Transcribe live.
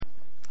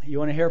You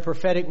want to hear a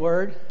prophetic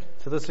word?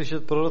 Chcete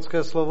slyšet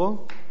prorocké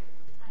slovo?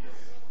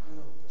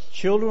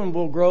 Children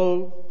will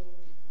grow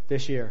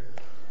this year.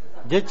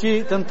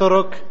 Děti tento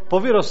rok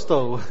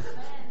povyrostou.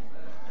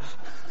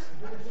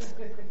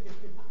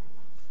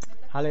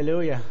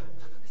 Hallelujah.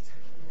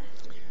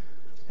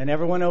 And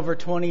everyone over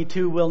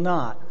 22 will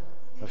not.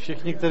 A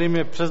všichni, kterým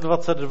je přes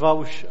 22,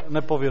 už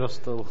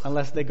nepovyrostou.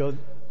 Unless they go...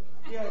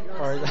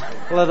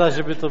 Leda,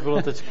 že by to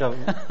bylo teďka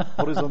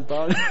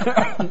horizontálně.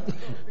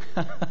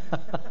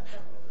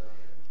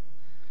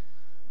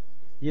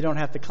 You don't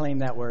have to claim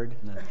that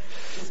word. Ne.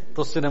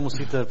 To si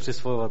nemusíte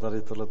přisvojovat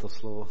tady tohleto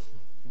slovo.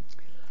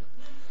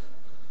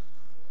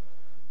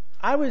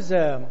 I was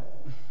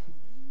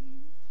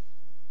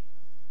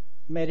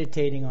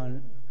meditating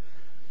on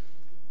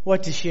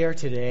what to share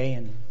today,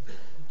 and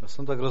Já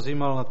jsem tak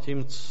rozjímal nad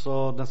tím,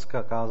 co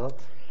dneska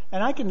kázat.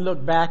 and I can look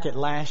back at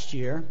last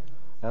year.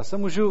 Já se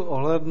můžu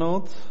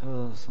ohlédnout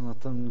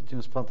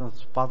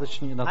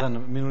na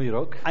ten minulý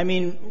rok. I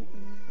mean,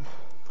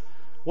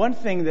 one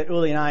thing that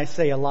Uli and I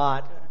say a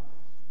lot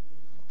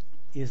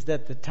is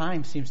that the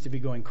time seems to be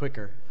going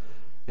quicker.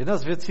 Jedna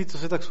z věcí, co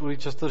si tak s Uli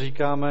často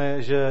říkáme,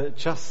 je, že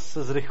čas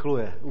se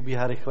zrychluje,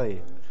 ubíhá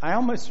rychleji. I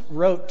almost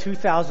wrote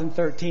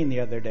 2013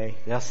 the other day.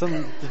 Já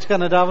jsem teďka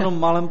nedávno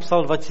málem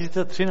psal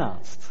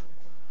 2013.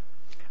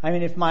 I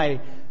mean, if my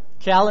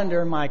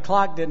calendar, my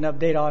clock didn't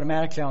update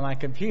automatically on my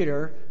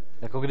computer,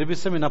 Jako kdyby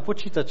se mi na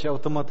počítači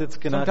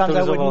automaticky sometimes I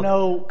wouldn't neaktualizoval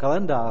know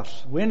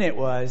kalendář, when it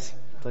was,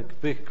 tak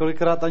bych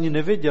kolikrát ani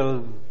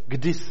nevěděl,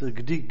 kdy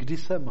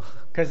jsem.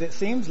 because it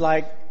seems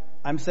like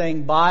I'm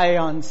saying bye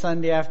on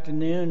Sunday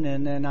afternoon,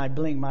 and then I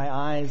blink my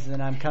eyes,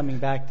 and I'm coming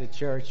back to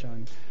church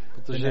on the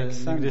Protože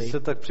next někdy Sunday. se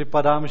tak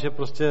připadám, že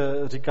prostě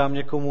říkám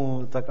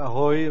někomu tak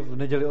ahoj v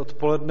neděli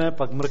odpoledne,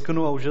 pak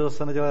mrknu a už je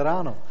zase neděle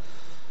ráno.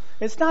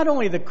 It's not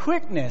only the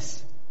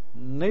quickness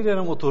Nejde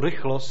jenom o tu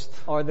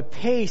rychlost, or the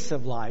pace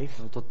of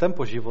life o to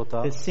tempo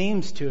života, that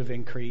seems to have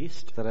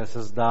increased, které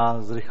se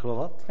zdá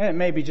zrychlovat. and it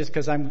may be just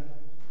because I'm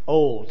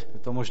old. Je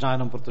to možná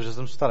jenom proto, že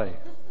jsem starý.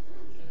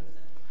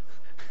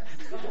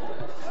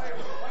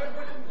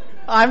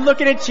 I'm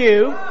looking at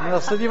you Já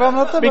se dívám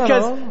na tebe,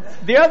 because no.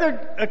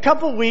 a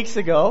couple weeks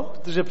ago,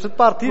 Protože před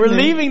pár we're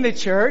týdny leaving the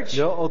church.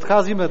 jo,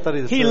 odcházíme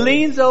tady. He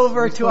leans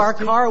over to our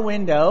car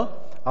window,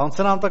 A on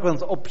se nám takhle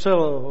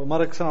opřel,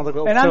 Marek se nám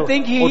takhle and I'm opřel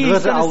thinking od he's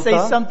dveře going to say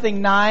auta. something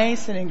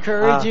nice and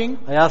encouraging.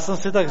 A já jsem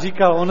si tak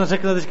říkal, on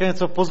řekne teďka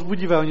něco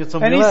pozbudivého, něco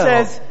And he milého.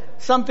 says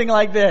something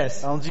like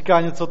this. A on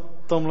říká něco v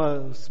tomhle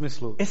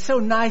smyslu. It's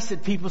so nice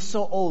that people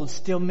so old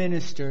still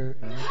minister.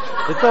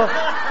 Je to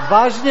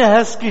vážně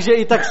hezky, že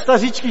i tak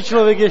staříčký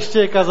člověk ještě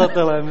je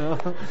kazatelem. Jo?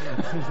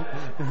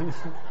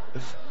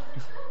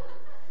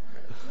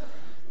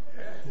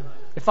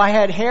 If I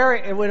had hair,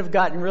 it would have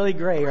gotten really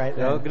gray right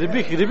Jo? then.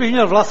 Kdybych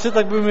měl vlasy,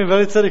 tak by mi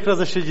velice rychle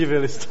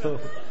zešedivili z toho.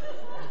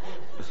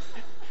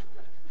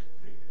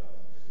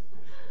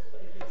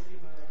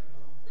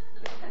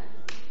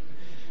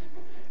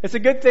 It's a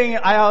good thing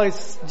I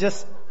always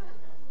just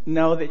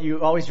know that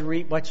you always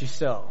reap what you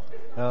sow.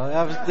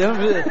 Jo,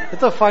 je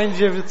to fajn,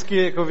 že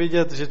vždycky jako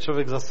vidět, že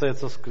člověk zaseje,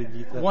 co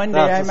sklidí. One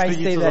day I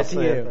might say that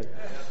to you.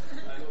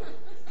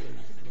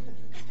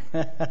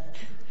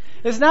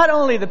 It's not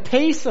only the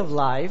pace of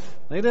life.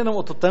 Nejde jenom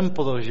o to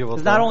tempo toho It's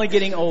života. not only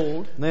getting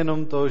old.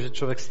 Nejenom to, že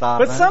člověk But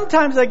stárne.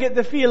 sometimes I get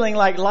the feeling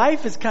like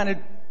life is kind of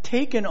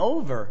taken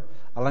over.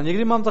 Ale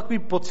někdy mám takový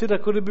pocit,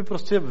 jako kdyby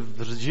prostě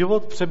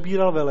život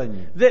přebíral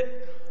velení. That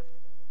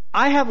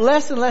I have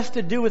less and less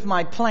to do with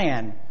my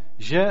plan.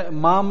 Že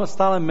mám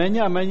stále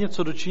méně a méně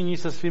co dočiní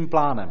se svým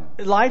plánem.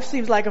 Life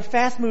seems like a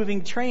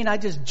fast-moving train. I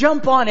just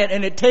jump on it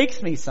and it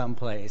takes me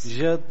someplace.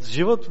 Že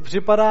život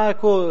připadá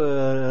jako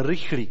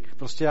rychlík.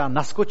 Prostě já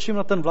naskočím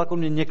na ten vlak, on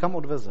mě někam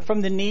odveze.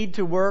 From the need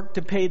to work,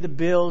 to pay the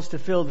bills, to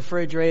fill the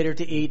refrigerator,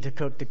 to eat,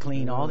 to cook, to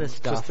clean, all this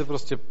stuff. Přesně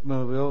prostě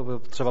jo,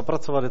 třeba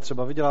pracovat, je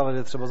třeba vydělávat,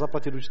 je třeba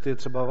zaplatit účty, je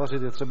třeba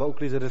vařit, je třeba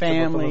uklízet, je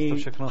třeba Family, to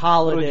všechno.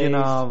 holidays.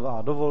 Rodina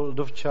a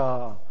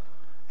dovča.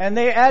 And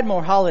they add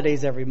more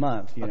holidays every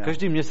month, you A know.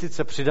 každý měsíc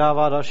se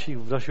přidává dalších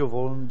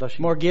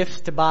More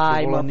gifts to buy,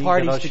 more dovolených,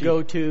 parties to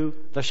go to.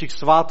 dalších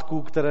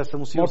svátků, které se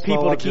musí More people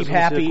oslavovat, to že keep se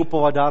musíte happy.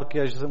 kupovat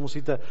dárky a že se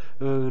musíte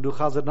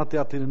docházet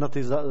na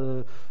ty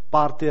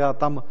party a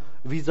tam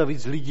víc a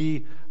víc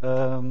lidí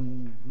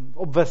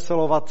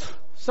obveselovat.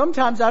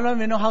 Sometimes I don't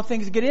even know how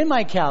things get in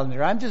my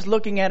calendar. I'm just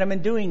looking at them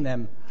and doing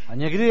them. A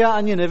někdy já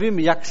ani nevím,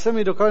 jak se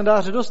mi do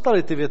kalendáře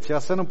dostaly ty věci. Já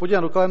se jenom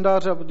podívám do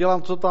kalendáře a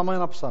dělám, co tam je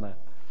napsané.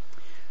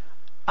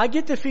 I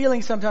get the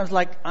feeling sometimes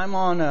like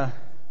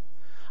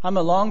I'm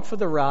along for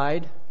the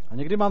ride. A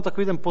někdy mám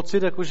takový ten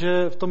pocit, jako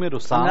že v tom jedu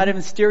I'm sám. not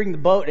even steering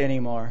the boat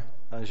anymore.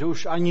 Že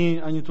už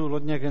ani tu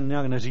loď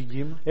nějak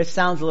neřídím. It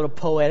sounds a little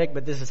poetic,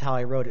 but this is how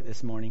I wrote it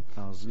this morning.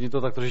 A zní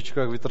to tak trošičku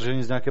jak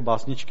vytržený z nějaké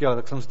básničky, ale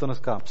tak jsem si to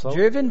dneska napsal.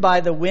 Driven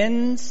by the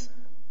winds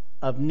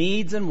of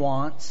needs and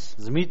wants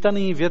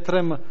Zmítaný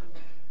větrem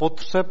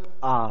potřeb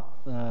a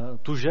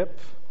tužeb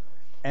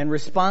and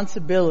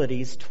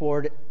responsibilities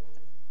toward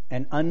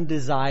an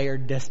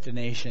undesired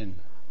destination.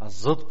 a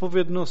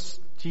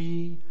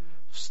zodpovědností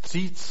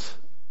vstříc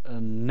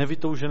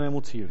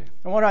nevytouženému cíli.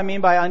 And what I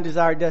mean by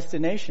undesired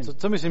destination?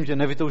 Co myslím, že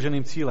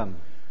nevytouženým cílem?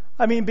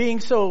 I mean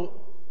being so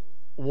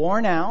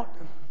worn out,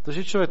 To,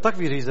 že člověk tak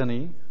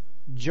vyřízený,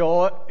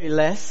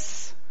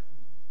 joyless,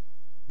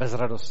 bez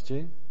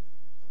radosti,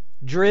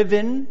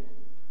 driven,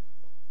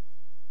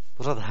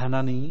 pořád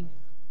hnaný,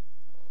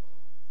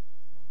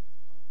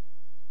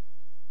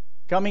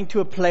 coming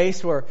to a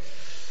place where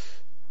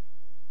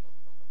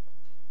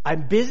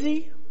I'm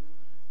busy,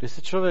 když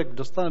se člověk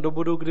dostane do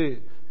bodu,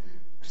 kdy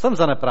jsem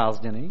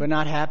zaneprázdněný, but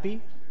not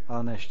happy.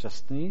 ale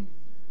nešťastný,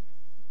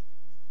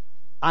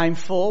 I'm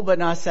full, but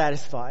not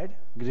satisfied.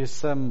 kdy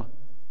jsem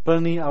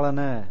plný, ale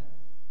ne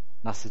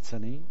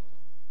nasycený,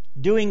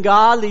 Doing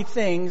godly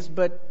things,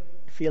 but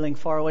feeling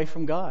far away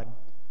from God.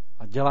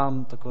 a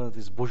dělám takové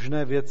ty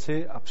zbožné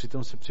věci a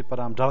přitom si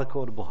připadám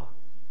daleko od Boha.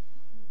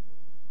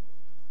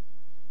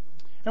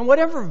 And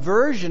whatever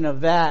version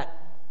of that,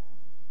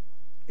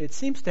 it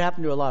seems to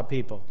happen to a lot of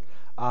people.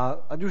 A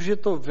ať už je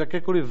to v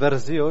jakékoliv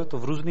verzi, jo, je to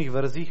v různých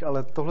verzích,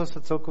 ale tohle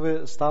se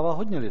celkově stává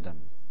hodně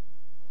lidem.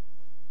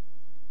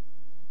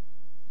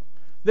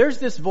 There's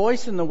this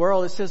voice in the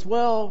world that says,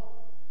 well,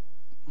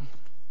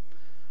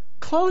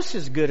 close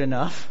is good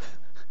enough.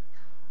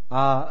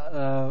 A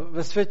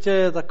ve světě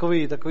je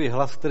takový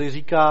hlas, který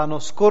říká, no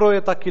skoro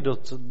je taky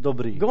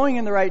dobrý. Going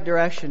in the right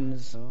direction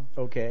is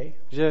okay.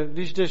 Že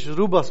když jdeš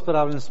zhruba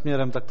správným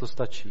směrem, tak to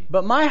stačí.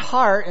 But my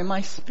heart and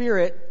my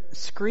spirit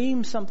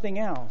scream something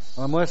else.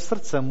 Ale moje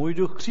srdce, můj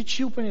duch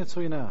křičí úplně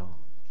něco jiného.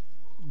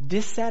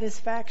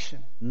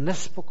 Dissatisfaction.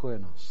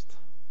 Nespokojenost.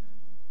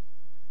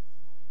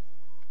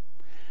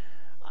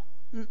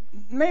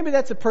 Maybe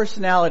that's a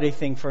personality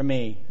thing for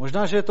me.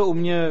 Možná, že je to u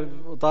mě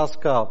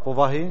otázka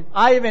povahy.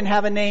 I even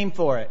have a name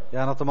for it.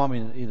 Já na to mám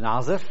i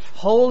název.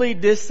 Holy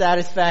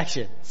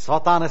dissatisfaction.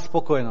 Svatá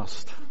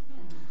nespokojenost.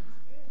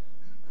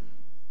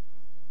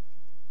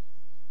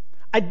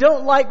 I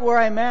don't like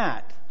where I'm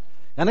at.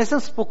 Já nejsem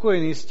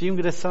spokojený s tím,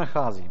 kde se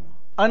nacházím.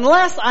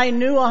 Unless I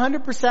knew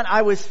 100%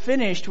 I was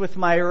finished with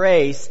my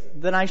race,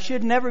 then I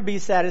should never be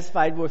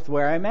satisfied with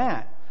where I'm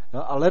at.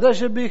 No a leda,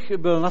 že bych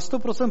byl na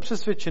 100%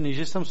 přesvědčený,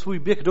 že jsem svůj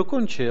běh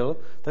dokončil,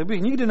 tak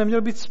bych nikdy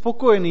neměl být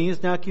spokojený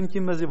s nějakým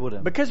tím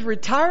mezibodem. Because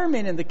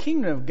retirement in the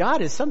kingdom of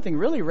God is something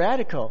really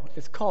radical.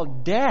 It's called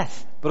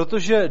death.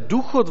 Protože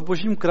důchod v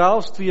Božím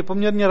království je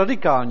poměrně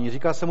radikální.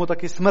 Říká se mu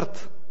taky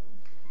smrt.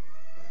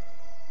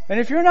 And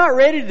if you're not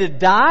ready to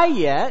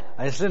die yet,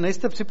 A jestli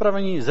nejste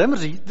připraveni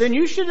zemřít, then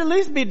you should at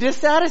least be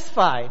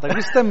dissatisfied tak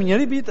byste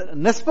měli být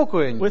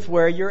nespokojení with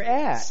where you're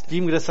s at.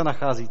 tím, kde se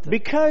nacházíte.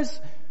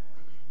 Because,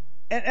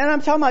 and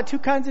I'm talking about two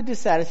kinds of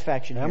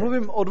dissatisfaction Já here.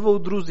 mluvím o dvou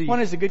druzích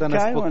One is a good té kind, one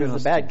is a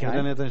nespokojenosti. bad kind.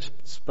 Jeden je ten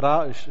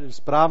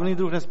správný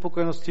druh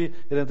nespokojenosti,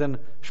 jeden ten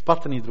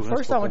špatný druh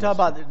First I want to talk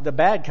nespokojenosti. about the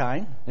bad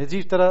kind.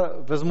 Nejdřív teda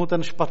vezmu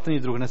ten špatný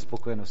druh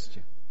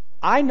nespokojenosti.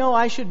 I know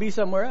I should be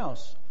somewhere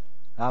else,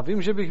 Já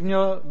vím, že bych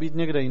měl být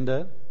někde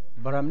jinde,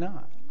 but I'm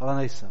not. ale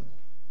nejsem.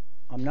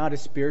 I'm not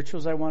as spiritual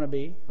as I want to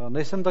be, A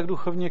nejsem tak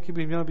duchovní, jaký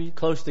bych měl být,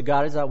 close to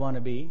God as I want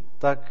to be.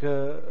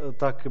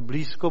 tak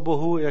blízko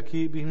Bohu,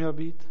 jaký bych měl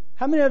být.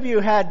 How many of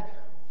you had,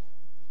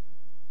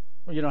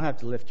 well, you don't have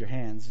to lift your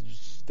hands,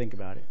 just think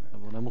about it.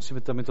 Nebo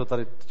nemusíte mi to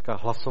tady teďka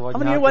hlasovat How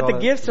many nějak, know what the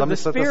ale gifts of the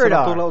zamyslete se Spirit na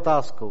are? touhle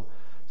otázkou.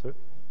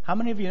 How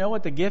many of you know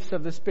what the gifts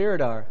of the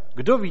Spirit are?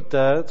 Kdo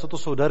víte, co to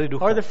jsou dary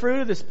ducha? Or the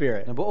fruit of the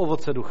Spirit? Nebo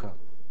ovoce ducha?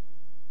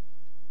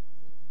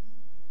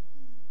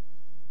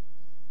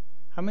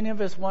 How many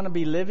of us want to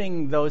be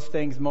living those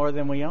things more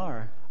than we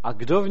are? A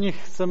kdo v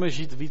nich chceme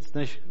žít víc,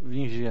 než v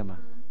nich žijeme?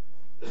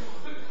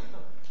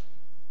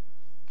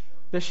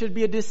 There should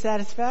be a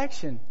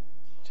dissatisfaction.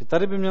 Že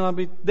tady by měla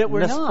být That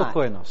we're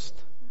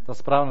nespokojenost. Ta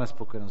správná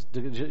nespokojenost.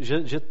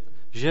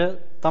 Že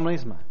tam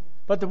nejsme.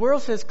 But the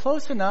world says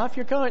close enough,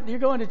 you're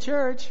going to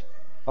church.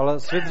 Ale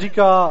svět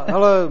říká,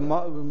 hele,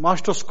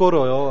 máš to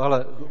skoro, jo,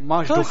 hele,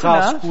 máš Close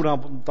docházku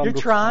tam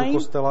do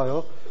kostela,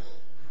 jo.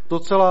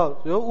 Docela,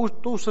 jo,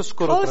 to už se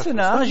skoro Close trefil,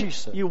 enough, snažíš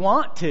se. you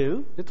want to.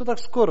 Je to tak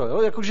skoro,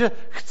 jo, jakože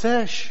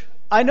chceš.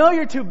 I know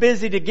you're too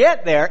busy to get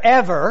there,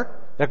 ever.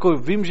 Jako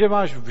vím, že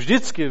máš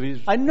vždycky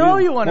I know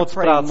you want to moc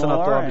pray práce na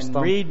to, more abys and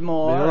tam read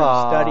more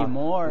byla. and study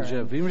more.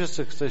 Že vím, že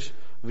se chceš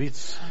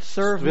víc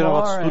Serve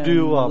věnovat more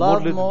studiu a and love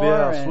modlitbě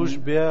more a and-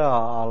 službě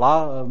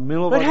a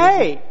milovat. But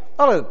hey,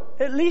 Ale,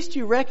 at least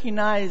you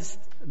recognize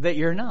that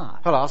you're not.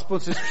 hele, aspoň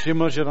si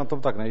všiml, že na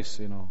tom tak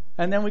nejsi, no.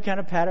 And then we kind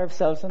of pat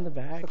ourselves on the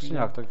back. Tak si you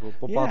nějak know. tak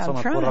poplácal I'm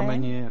na po trying.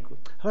 rameni, jako,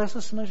 hele, já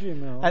se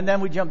snažím, jo. And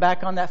then we jump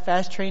back on that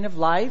fast train of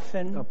life,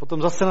 A and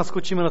potom zase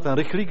naskočíme na ten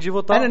rychlík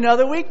života.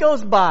 another week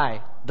goes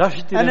by,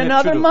 Další týden and je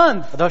another všudu.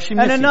 month, A další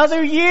and měsíc. another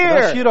A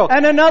year, další rok.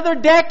 and another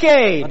A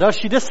decade.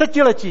 další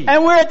desetiletí.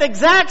 And we're at the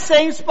exact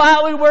same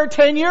spot we were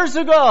 10 years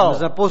My ago.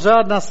 jsme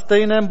pořád na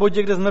stejném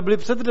bodě, kde jsme byli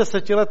před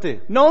 10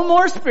 lety. No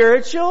more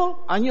spiritual,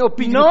 Ani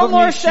opít no more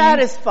duchovnější,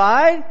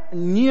 satisfied,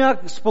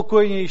 nijak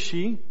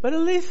spokojenější, but at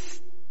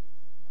least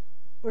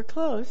we're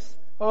close.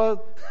 ale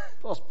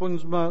aspoň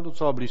jsme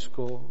docela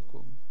blízko.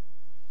 Jako,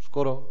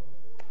 skoro.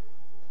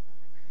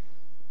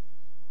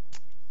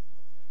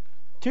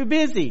 Too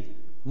busy,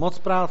 Moc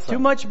práce. too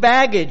much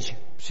baggage,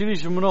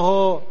 Příliš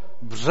mnoho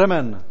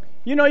břemen.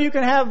 You know, you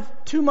can have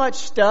too much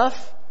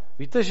stuff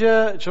Víte,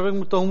 že člověk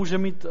mu toho může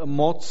mít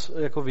moc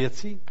jako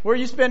věcí, where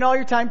you spend all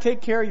your time take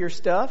care of your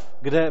stuff.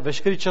 kde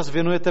veškerý čas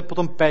věnujete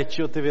potom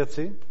péči o ty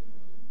věci.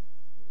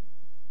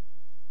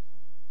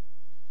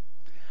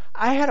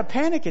 I had a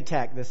panic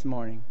attack this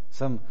morning.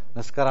 Jsem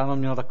dneska ráno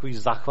měl takový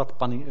záchvat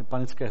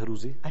panické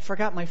hrůzy. I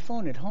forgot my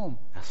phone at home.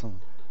 Já jsem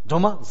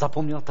doma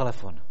zapomněl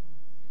telefon.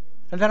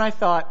 And then I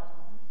thought,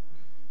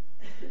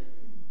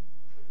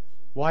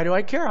 why do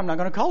I care? I'm not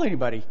going to call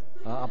anybody.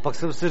 A pak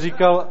jsem si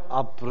říkal,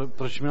 a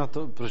proč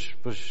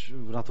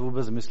na to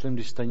vůbec myslím,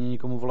 když stejně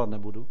nikomu volat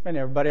nebudu? And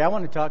everybody I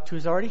want to talk to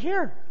is already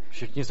here.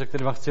 Všichni, se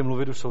kterými chci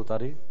mluvit, už jsou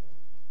tady.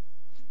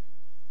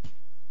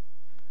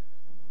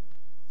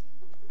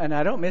 And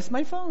I don't miss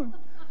my phone.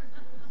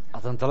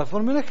 A ten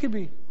telefon mi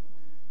nechybí.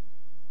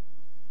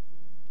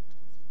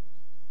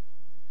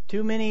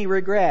 Too many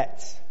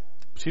regrets.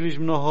 Příliš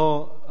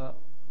mnoho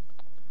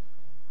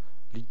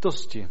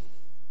lítosti.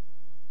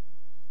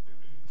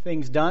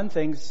 Things done,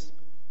 things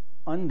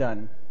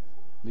undone.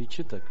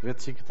 Výčitek.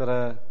 Věci,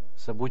 které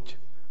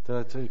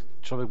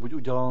člověk buď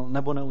udělal,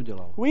 nebo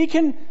neudělal.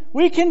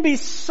 We can be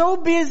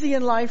so busy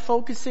in life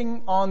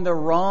focusing on the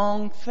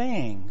wrong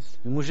things.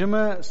 My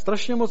můžeme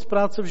strašně moc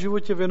práce v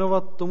životě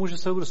věnovat tomu, že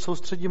se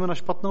soustředíme na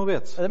špatnou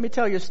věc. Let me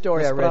tell you a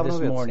story I read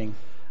this morning.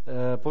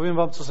 Povím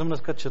vám, co jsem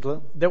dneska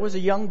četl. There was a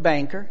young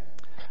banker.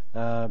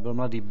 Byl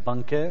mladý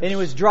bankéř. And he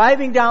was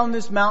driving down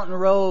this mountain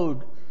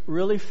road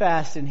really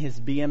fast in his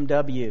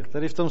BMW.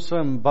 Který v tom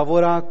svém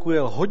bavoráku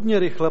jel hodně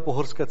rychle po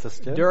horské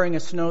cestě. During a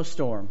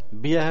snowstorm.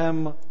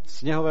 Během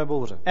sněhové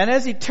bouře. And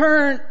as he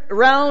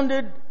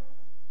rounded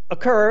a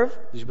curve,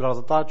 když bral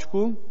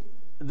zatáčku,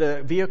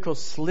 the vehicle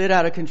slid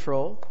out of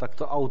control. Tak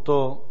to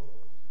auto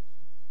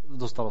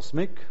dostalo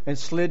smyk. And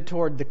slid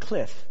toward the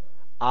cliff.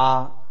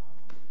 A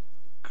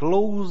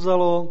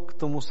klouzalo k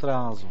tomu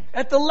srázu.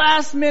 At the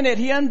last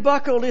minute he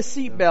unbuckled his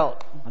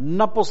seatbelt. A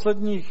na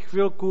poslední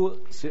chvilku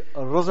si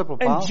rozepl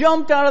pás. And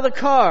jumped out of the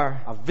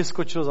car. A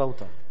vyskočil z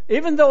auta.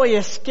 Even though he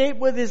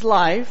escaped with his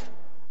life,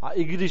 a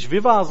i když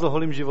vyvázl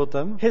holým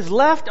životem, his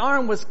left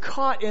arm was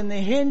caught in the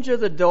hinge of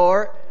the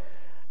door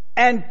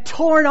and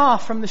torn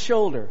off from the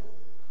shoulder.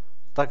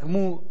 Tak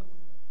mu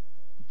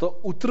to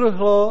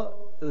utrhlo,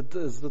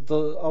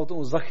 to auto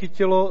mu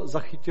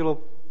zachytilo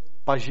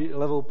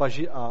levou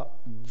paži a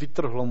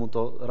vytrhlo mu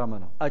to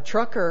rameno. A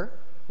trucker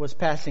was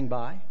passing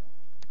by.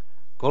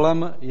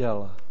 Kolem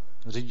jel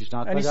řidič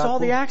nákladáku. And he saw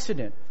the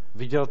accident.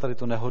 Viděl tady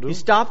tu nehodu. He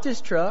stopped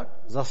his truck.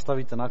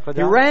 Zastaví ten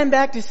nákladák. He ran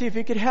back to see if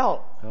he could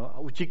help. Jo, a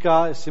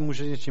utíká, jestli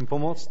může něčím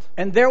pomoct.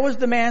 And there was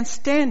the man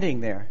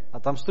standing there. A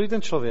tam stojí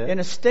ten člověk. In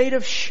a state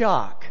of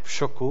shock. V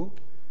šoku.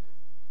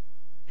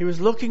 He was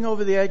looking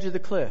over the edge of the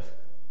cliff.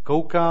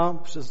 Kouká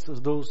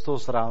z toho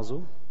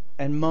srázu.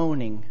 And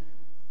moaning.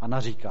 A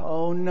naříká.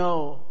 Oh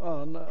no.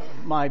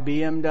 My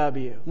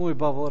BMW. Můj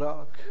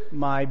bavorák.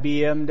 My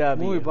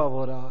BMW. Můj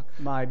bavorák.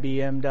 My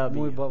BMW.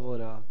 Můj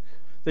bavorák.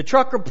 The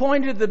trucker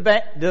pointed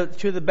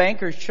to the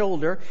banker's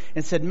shoulder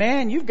and said,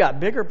 "Man, you've got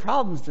bigger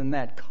problems than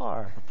that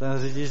car." A ten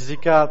řidič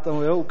říká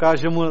tomu,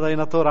 ukáže mu tady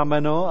na to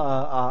rameno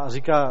a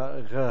říká,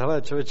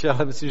 hele člověče,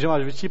 ale myslím, že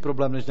máš větší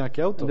problém než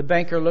nějaké auto. The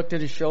banker looked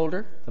at his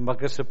shoulder. Ten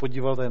bankéř se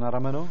podíval tady na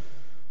rameno.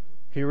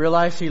 He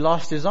realized he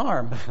lost his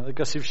arm.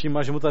 Tak si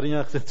všímá, že mu tady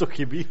nějak něco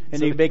chybí.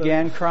 And he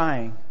began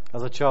crying. A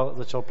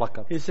začal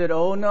plakat. He said,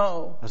 "Oh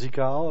no." A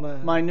říká,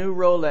 ne. My new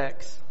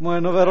Rolex.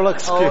 Moje nové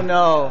Rolexky. Oh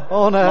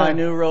no. Ne.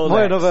 My new Rolex.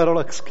 Moje nové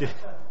Rolexky.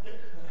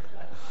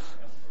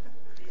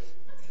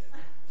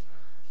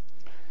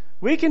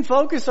 We can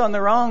focus on the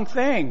wrong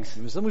things.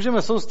 My se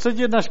můžeme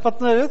soustředit na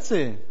špatné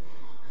věci.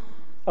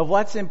 Of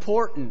what's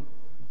important.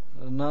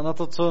 Na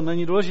to, co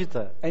není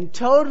důležité. And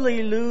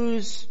totally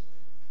lose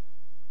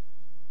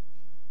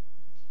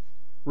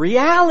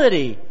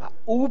reality. A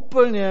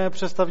úplně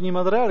přestat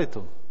vnímat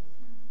realitu.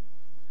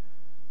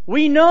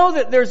 We know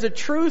that there's a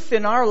truth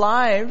in our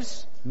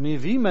lives. My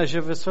víme,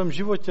 že ve svém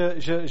životě,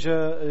 že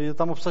je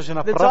tam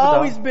obsažena that's pravda,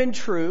 always been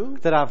true.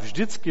 která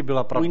vždycky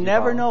byla pravdivá. We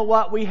never know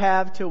what we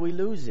have till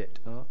we lose it.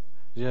 Jo?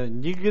 Že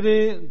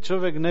nikdy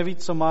člověk neví,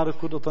 co má,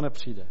 dokud o to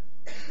nepřijde.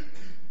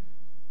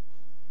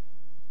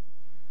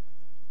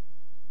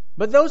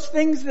 But those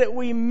things that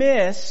we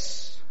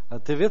miss, a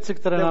ty věci,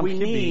 které nám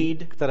chybí,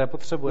 které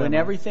potřebujeme, when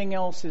everything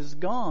else is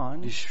gone,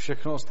 když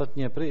všechno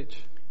ostatní je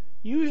pryč,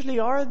 usually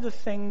are the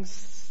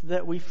things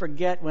that we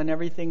forget when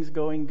everything's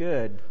going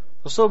good.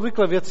 To jsou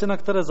obvykle věci, na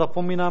které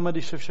zapomínáme,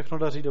 když se všechno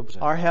daří dobře.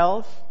 Our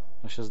health,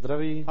 naše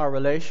zdraví, our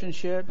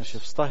relationships, naše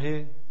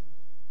vztahy,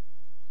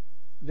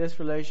 this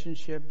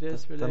relationship,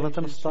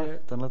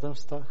 tenhle ten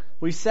vztah.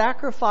 We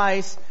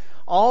sacrifice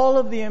all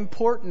of the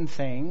important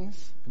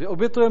things, kdy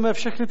obětujeme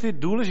všechny ty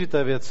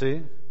důležité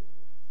věci,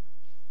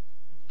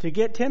 to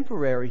get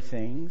temporary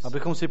things,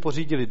 abychom si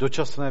pořídili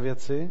dočasné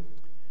věci,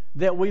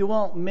 that we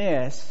won't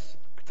miss,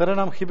 které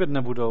nám chybět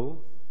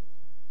nebudou,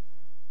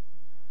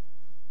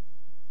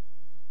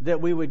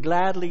 that we would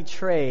gladly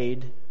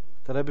trade,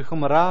 které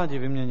bychom rádi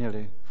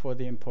vyměnili for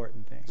the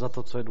important things. Za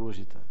to, co je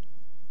důležité.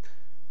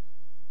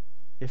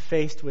 If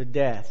faced with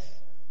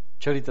death,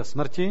 Čelíte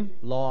smrti,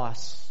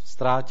 loss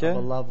ztrátě of a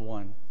loved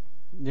one.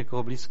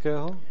 někoho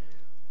blízkého.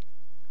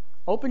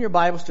 Open your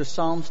Bibles to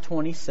Psalms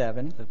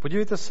 27.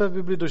 Podívejte se v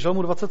Bibli do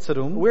Žalmu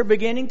 27. We're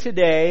beginning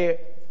today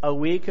a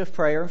week of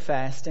prayer and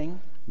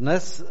fasting.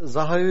 Dnes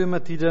zahajujeme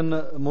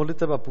týden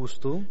modliteb a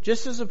půstu.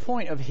 Just as a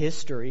point of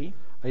history,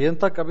 A jen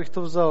tak, abych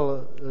to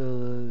vzal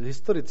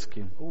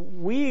historicky.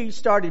 we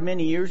started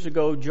many years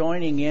ago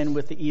joining in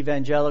with the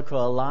Evangelical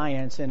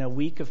Alliance in a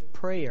week of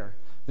prayer.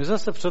 My jsme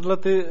se před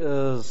lety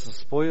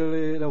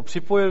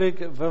připojili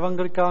v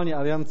Evangelikální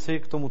alianci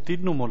k tomu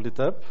týdnu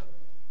modliteb.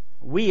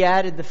 We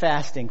added the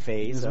fasting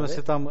My phase jsme of si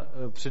it. tam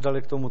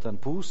přidali k tomu ten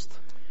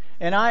půst.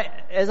 And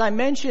as I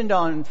mentioned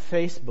on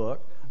Facebook,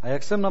 A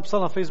jak jsem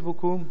napsal na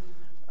Facebooku,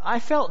 I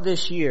felt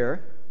this year,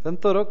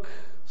 tento rok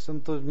jsem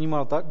to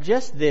vnímal tak,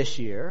 just this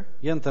year,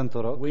 jen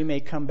tento rok. we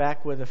may come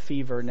back with a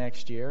fever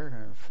next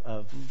year,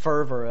 of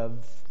fervor of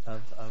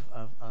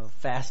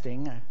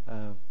fasting.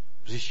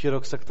 Příští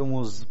rok se k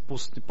tomu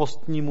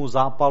postnímu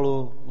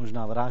zápalu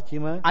možná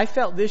vrátíme. I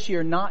felt this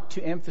year not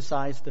to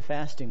emphasize the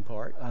fasting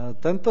part.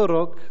 Tento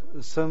rok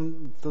jsem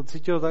to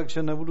cítil tak,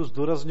 že nebudu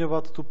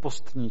zdůrazňovat tu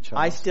postní část.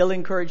 I still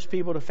encourage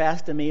people to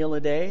fast a meal a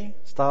day.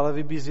 Stále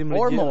vybízím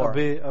Or lidi,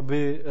 more.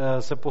 aby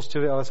se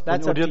postili alespoň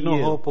That's od up to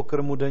jednoho you.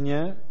 pokrmu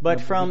denně. But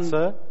nebo from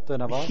více, to je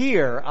na vás.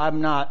 here,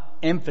 I'm not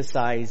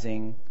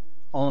emphasizing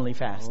only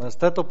fasting. Ale z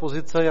této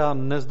pozice já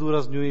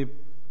nezdůrazňuji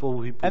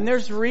pouhý půst. And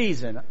there's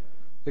reason.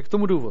 Je k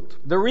tomu důvod.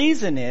 The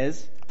reason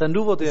is Ten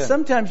důvod je,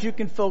 sometimes you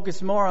can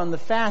focus more on the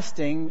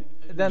fasting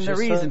than the že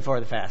se reason for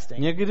the fasting.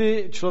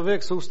 někdy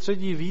člověk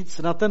soustředí víc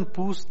na ten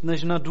půst,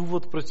 než na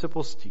důvod, proč se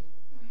postí.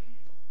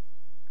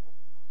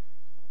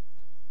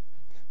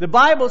 The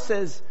Bible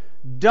says,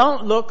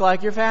 don't look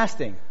like you're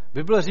fasting.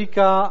 Bible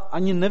říká,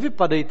 ani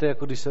nevypadejte,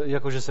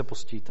 jako že se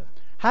postíte.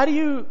 How do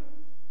you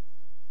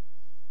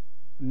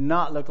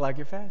not look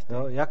like you're fasting?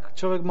 Jo? Jak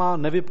člověk má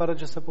nevypadat,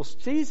 že se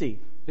postí? It's easy.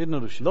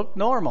 Jednoduše. Look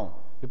normal.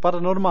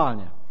 Vypadat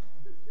normálně.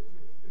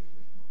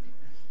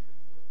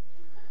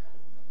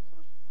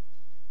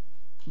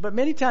 But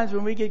many times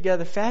when we get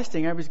together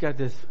fasting, everybody's got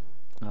this.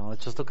 No, ale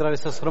častokrát, když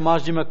se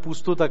shromáždíme k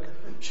půstu, tak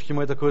všichni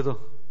mají takové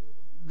to.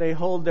 They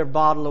hold their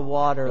bottle of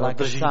water Jo,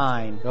 like a drží,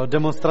 sign. jo,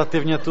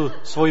 demonstrativně tu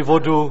svoji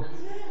vodu.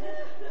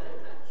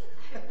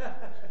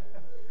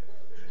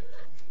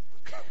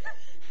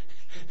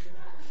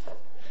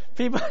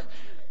 People,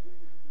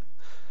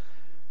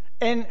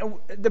 and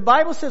the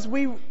Bible says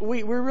we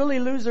really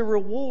lose a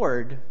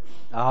reward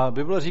A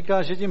Bible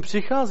říká, že tím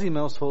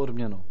přicházíme o svou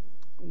odměnu.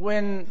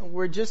 when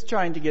we're just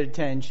trying to get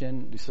attention.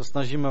 Když se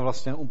snažíme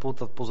vlastně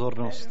upoutat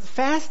pozornost.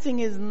 Fasting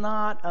is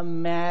not a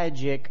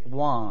magic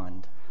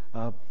wand.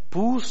 A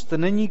půst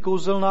není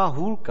kouzelná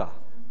hůlka.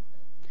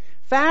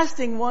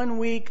 Fasting 1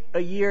 week a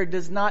year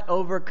does not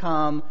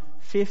overcome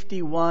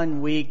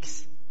 51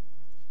 weeks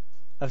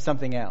of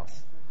something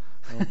else.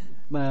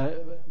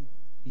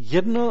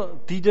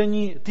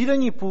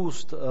 Týdenní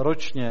půst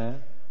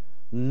ročně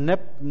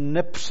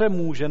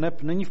nepřemůže,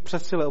 není v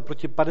přesile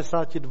oproti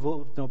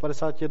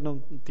 51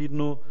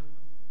 týdnu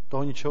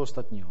toho ničeho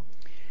ostatního.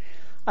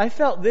 I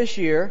felt this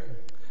year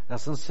Já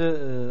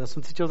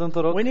jsem cítil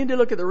tento rok, we need to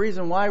look at the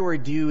reason why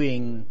we're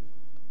doing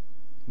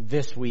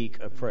this week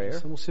of prayer.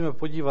 se musíme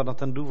podívat na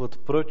ten důvod,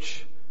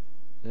 proč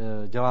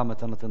děláme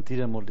ten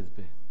týden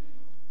modlitby.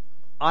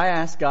 I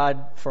ask God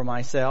for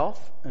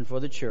myself and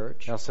for the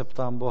church. Já se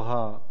ptám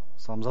Boha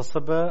sám za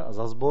sebe a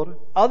za sbor.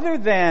 Other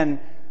than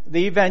the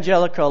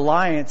Evangelical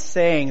Alliance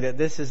saying that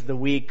this is the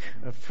week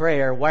of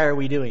prayer, why are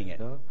we doing it?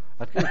 Jo?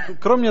 A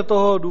kromě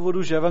toho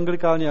důvodu, že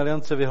Evangelikální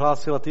aliance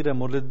vyhlásila týden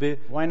modlitby,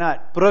 Why not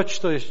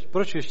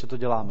proč ještě to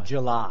děláme?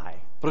 July?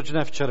 Proč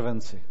ne v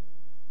červenci?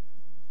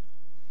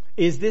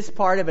 Is this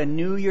part of a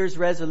New Year's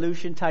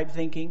resolution type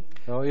thinking?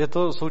 Jo? Je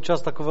to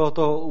součást takového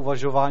toho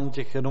uvažování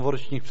těch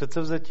novoročních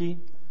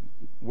předsevzetí,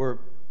 We're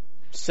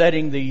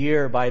setting the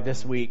year by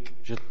this week.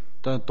 že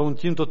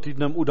tímto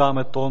týdnem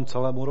udáme tón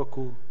celému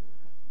roku.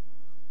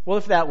 Well,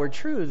 if that were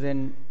true,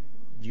 then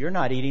you're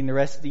not eating the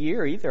rest of the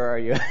year either,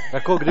 are you?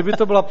 Jako kdyby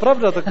to byla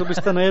pravda, tak to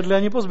byste nejedli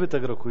ani po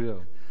zbytek roku,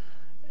 jo.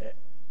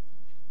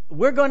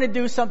 We're going to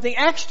do something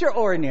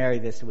extraordinary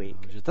this week.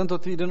 Že tento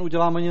týden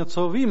uděláme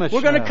něco We're going to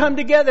výjimečného. come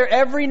together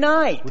every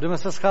night. Budeme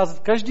se scházet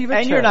každý And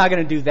večer. you're not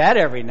going to do that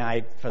every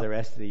night for the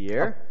rest of the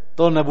year.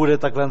 To nebude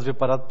takhle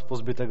vypadat po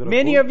zbytek roku.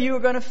 Many of you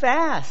are going to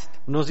fast.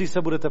 Mnozí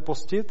se budete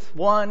postit.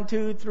 1,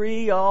 2,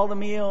 3, all the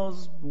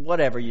meals,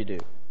 whatever you do.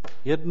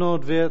 1,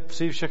 2,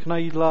 3, všechna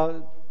jídla,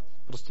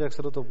 prostě jak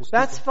se do toho pustíte.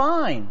 That's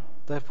fine.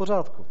 To je v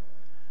pořádku.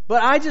 But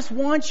I just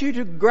want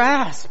you to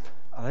grasp.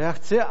 Ale já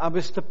chci,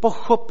 abyste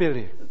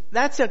pochopili,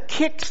 That's a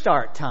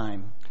kickstart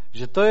time.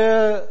 že to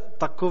je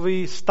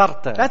takový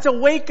starter. That's a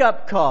wake-up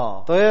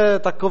call. To je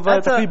takový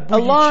That's an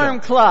alarm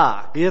budíček.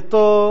 clock.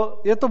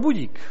 Je to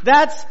budík.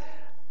 That's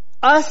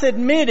us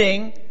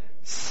admitting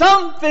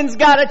something's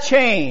got to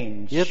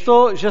change. Je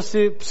to, že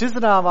si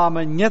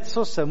přiznáváme,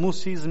 něco se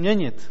musí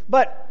změnit.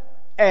 But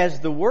as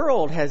the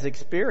world has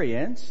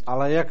experienced,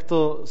 Ale jak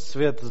to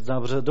svět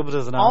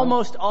dobře zná,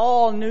 almost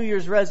all New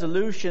Year's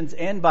resolutions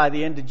end by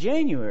the end of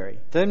January.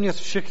 téměř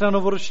všechna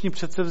novoroční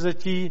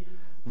předsevzetí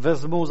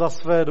vezmou za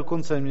své do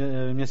konce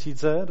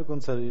měsíce, do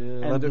konce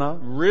ledna.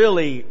 And the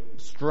really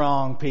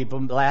strong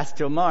people last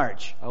till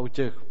March. A u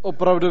těch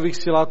opravdových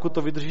siláků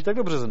to vydrží tak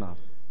do března.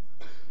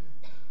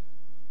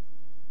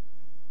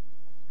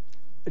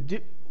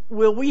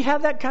 Will we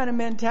have that kind of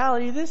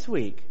mentality this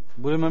week?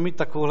 Budeme mít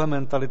takovouhle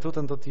mentalitu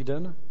tento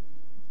týden?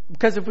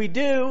 Because if we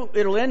do,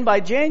 it'll end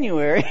by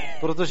January.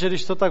 Protože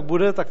když to tak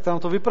bude, tak tam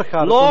to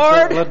vyprchá do Lord,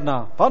 konce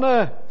ledna.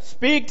 Pane,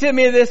 speak to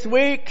me this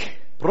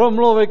week.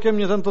 promluvej ke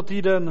mně tento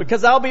týden.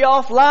 Because I'll be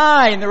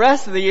offline the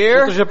rest of the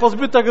year. Protože po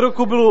zbytek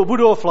roku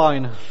budu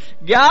offline.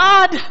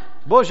 God,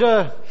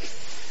 Bože,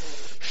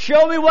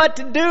 show me what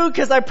to do,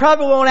 because I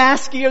probably won't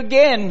ask you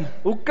again.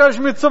 ukaž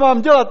mi, co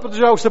mám dělat,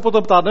 protože já už se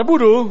potom ptát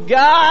nebudu.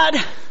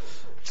 God,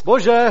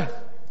 Bože,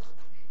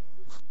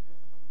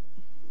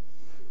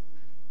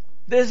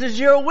 this is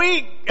your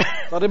week.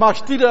 tady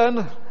máš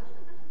týden.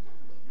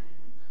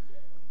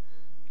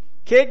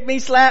 Kick me,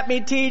 slap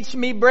me, teach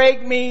me,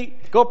 break me.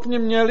 Kopni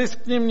mě,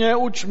 liskni mě,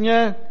 uč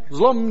mě,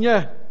 zlom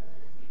mě.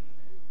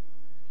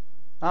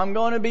 I'm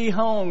going to be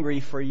hungry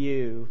for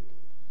you.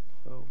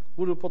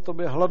 Budu po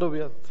tobě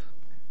hladovět.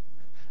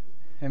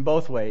 In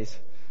both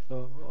ways.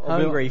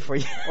 Hungry for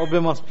you.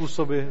 Oběma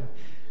způsoby.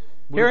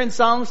 Budu Here in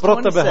Psalms pro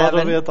tebe 27.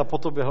 hladovět a po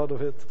tobě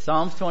hladovět.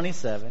 Psalms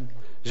 27.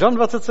 Žalm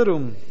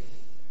 27.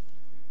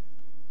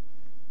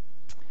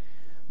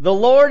 The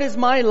Lord is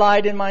my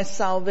light and my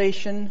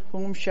salvation.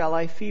 Whom shall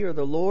I fear?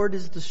 The Lord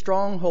is the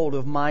stronghold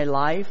of my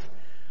life.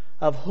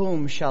 Of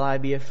whom shall I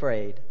be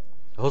afraid?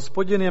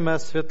 Hospodin je mé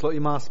světlo i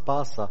má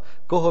spása.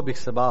 Koho bych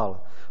se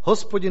bál?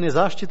 Hospodin je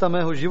záštita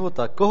mého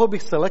života. Koho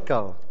bych se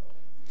lekal?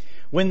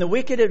 When the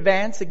wicked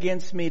advance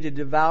against me to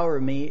devour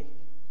me,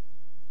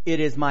 it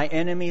is my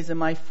enemies and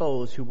my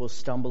foes who will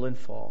stumble and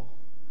fall.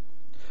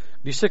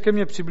 Když se ke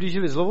mně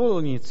přiblížili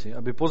zlovolníci,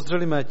 aby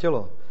pozdřeli mé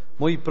tělo,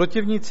 moji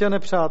protivníci a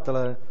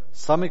nepřátelé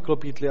sami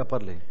klopítli a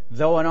padli.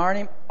 Though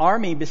an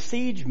army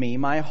besiege me,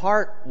 my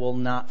heart will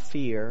not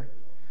fear.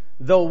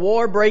 Though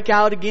war break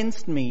out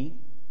against me,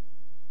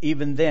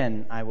 even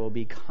then I will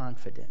be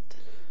confident.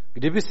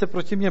 Kdyby se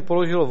proti mně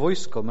položilo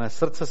vojsko, mé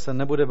srdce se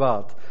nebude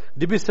bát.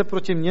 Kdyby se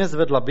proti mně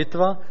zvedla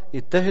bitva,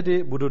 i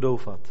tehdy budu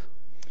doufat.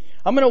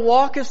 I'm going to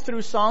walk us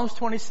through Psalms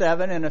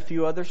 27 and a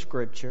few other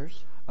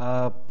scriptures.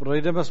 A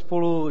projdeme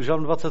spolu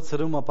Žalm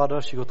 27 a pár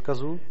dalších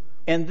odkazů.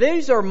 And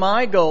these are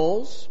my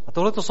goals A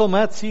tohle to jsou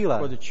mé cíle.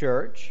 for the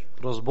church,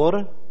 Pro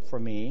sbor, for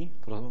me,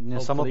 pro mě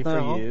hopefully for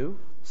samotného, you,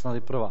 snad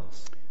i pro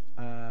vás.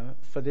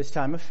 for this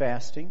time of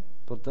fasting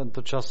Pro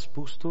tento čas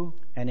spůstu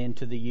and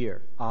into the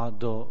year. a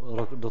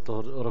do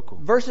toho roku.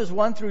 Verses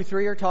 1 through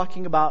 3 are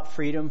talking about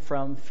freedom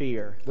from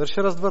fear.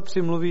 Verše 1, 2,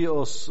 3 mluví o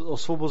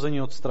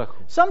osvobození od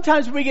strachu.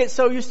 Sometimes we get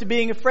so used to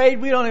being afraid,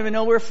 we don't even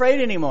know we're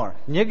afraid anymore.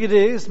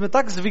 Někdy jsme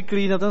tak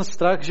zvyklí na ten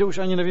strach, že už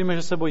ani nevíme,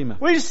 že se bojíme.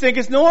 We just think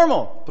it's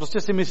normal.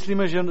 Prostě si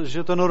myslíme,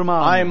 že to je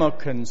normální. I'm a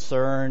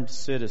concerned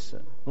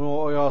citizen.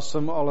 No a já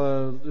jsem ale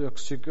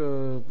jaksi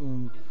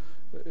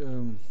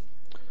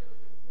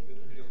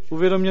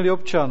uvědomělý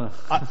občan.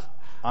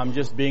 I'm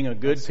just being a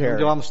good Já parent.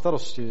 dělám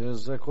starosti,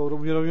 jako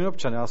uvědomělý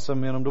občan. Já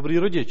jsem jenom dobrý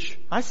rodič.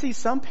 I see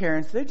some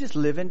parents, they just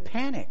live in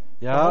panic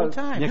the Já whole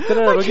time.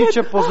 některé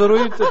rodiče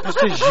pozorují,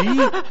 prostě žijí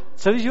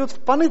celý život v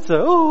panice.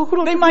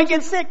 They might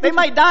get sick, they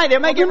might die, they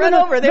might get run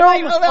over, they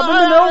might...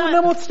 aby mi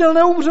nemocněl,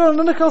 neumřel,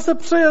 nenechal se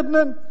přejet.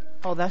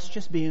 Oh, that's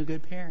just being a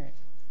good parent.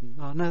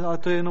 A ne, ale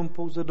to je jenom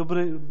pouze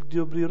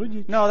dobrý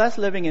rodič. No, that's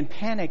living in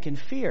panic and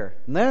fear.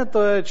 Ne,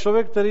 to je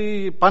člověk,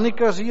 který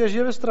panikaří a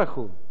žije ve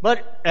strachu. But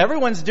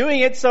everyone's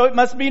doing it, so it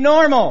must be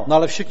normal. No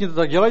ale všichni to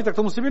tak dělají, tak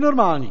to musí být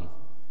normální.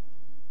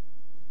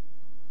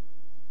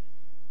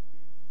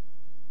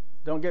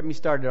 Don't get me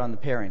started on the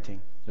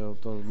parenting. Jo,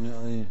 to mě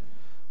ani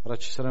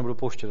radši se nebudu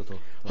pouštět do toho.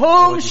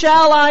 Whom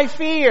shall I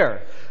fear?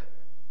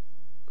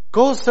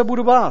 Koho se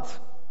budu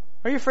bát?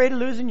 Are you afraid of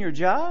losing your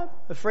job?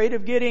 Afraid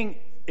of getting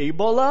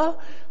Ebola?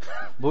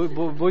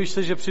 Bojíš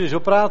se, že přijdeš o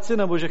práci,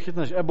 nebo že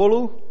chytneš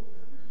ebolu?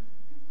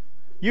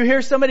 You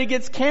hear somebody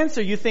gets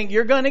cancer, you think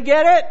you're going to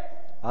get it?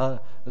 A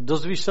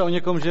dozvíš se o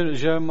někom,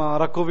 že má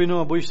rakovinu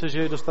a bojíš se,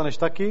 že ji dostaneš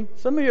taky?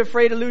 Some of you are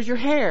afraid to lose your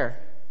hair.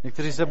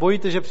 Někteří se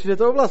bojíte, že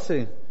přijdete o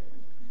vlasy.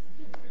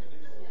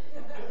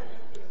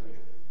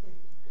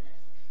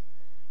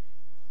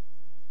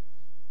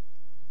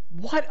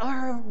 What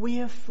are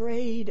we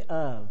afraid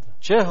of?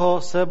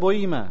 Čeho se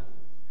bojíme?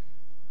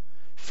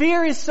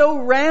 Fear is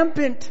so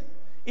rampant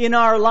in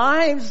our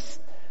lives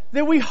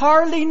that we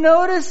hardly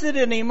notice it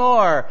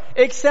anymore,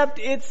 except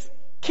it's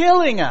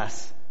killing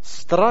us.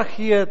 Strach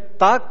je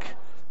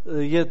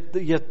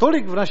je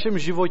tolik v našem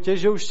životě,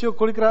 že už si ho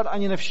kolikrát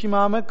ani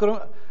nevšímáme,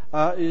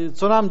 a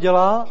co nám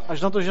dělá,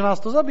 až na to, že nás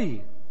to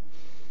zabíjí.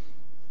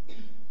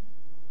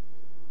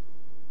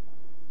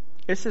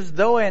 It's as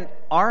though an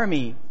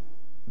army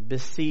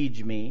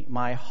besiege me,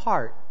 my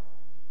heart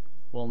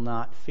will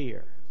not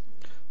fear.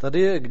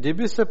 Tady je,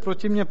 kdyby se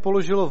proti mně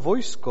položilo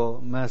vojsko,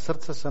 mé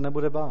srdce se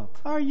nebude bát.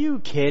 Are you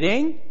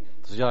kidding?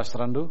 Co děláš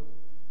srandu?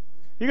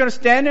 You're going to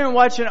stand there and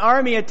watch an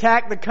army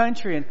attack the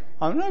country and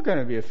I'm not going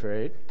to be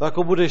afraid. To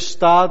jako budeš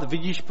stát,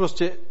 vidíš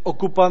prostě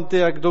okupanty,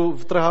 jak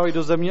vtrhávají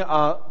do země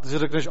a ty si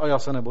řekneš, a já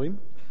se nebojím?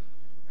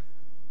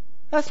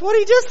 That's what he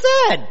just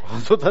said.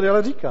 On to tady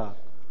ale říká.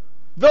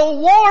 The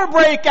war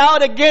break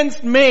out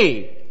against me.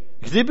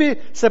 Kdyby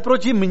se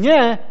proti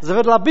mně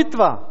zvedla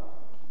bitva,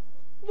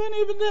 Then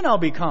even then I'll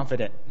be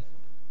confident.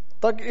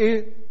 tak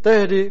i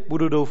tehdy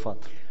budu doufat.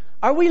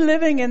 Are we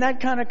living in that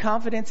kind of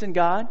confidence in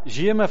God?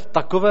 Žijeme v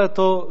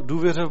takovéto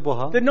důvěře v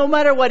Boha, That no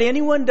matter what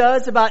anyone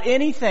does about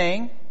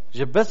anything,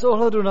 že bez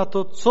ohledu na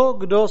to, co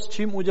kdo s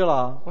čím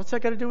udělá, what's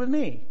that got to do with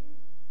me?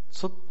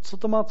 co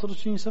to má co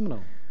dočinit se mnou?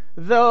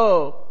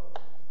 Though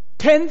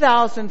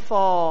 10,000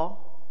 fall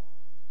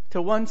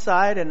to one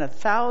side and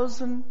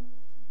 1,000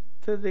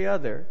 to the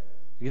other,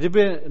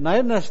 Kdyby na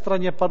jedné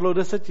straně padlo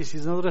 10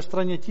 000, na druhé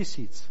straně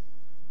 1000.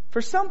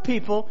 for some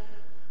people,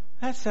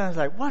 that sounds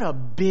like what a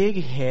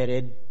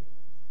big-headed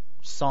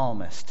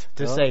psalmist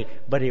to say,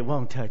 but it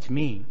won't touch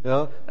me.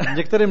 Jo?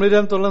 Některým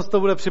lidem tohle to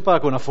bude připadat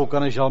jako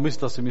nafoukaný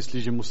žalmista, si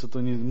myslí, že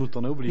mu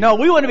to neublíží. No,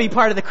 we want to be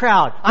part of the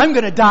crowd. I'm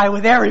going to die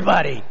with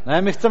everybody.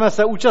 Ne, my chceme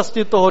se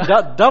účastnit toho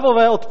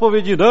davové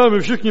odpovědi, ne, my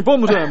všichni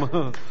pomřeme.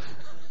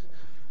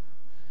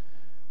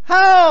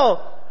 How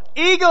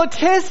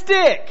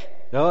egotistic.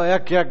 Jo,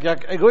 jak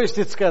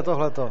egoistické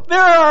tohleto.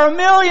 There are a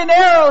million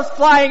arrows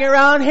flying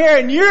around here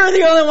and you're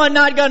the only one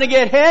not going to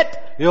get hit.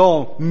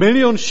 Jo,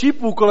 milion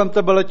šípů kolem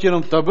tebe letí,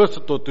 jenom tebe se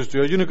to, ty jsi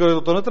jediný, který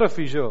to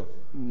netrefí, že jo?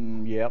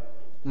 Yep.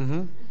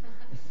 Mhm.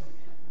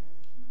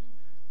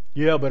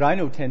 Yeah, but I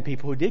know 10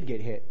 people who did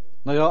get hit.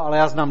 No jo, ale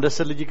já znám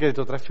 10 lidí, který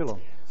to trefilo.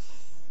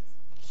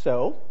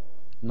 So,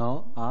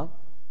 No a?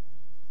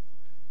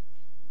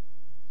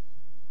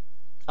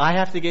 I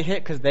have to get hit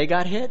because they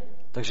got hit?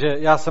 Takže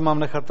já se mám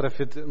nechat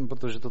trefit,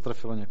 protože to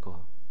trefilo někoho.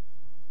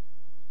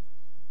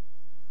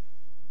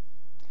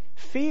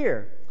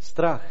 Fear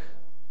Strach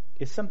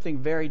is something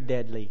very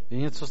deadly. je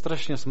něco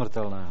strašně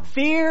smrtelného.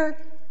 Fear,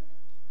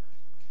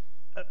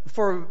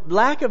 for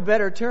lack of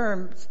better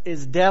terms,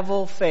 is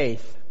devil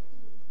faith.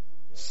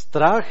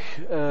 Strach,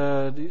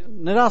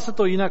 nedá se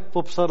to jinak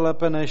popsat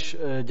lépe než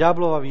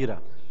ďáblova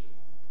víra.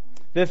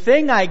 The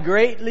thing I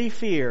greatly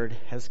feared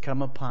has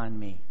come upon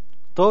me.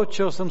 To,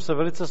 čeho jsem se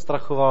velice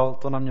strachoval,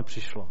 to na mě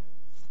přišlo.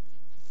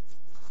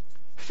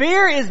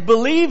 Fear is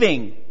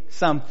believing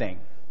something.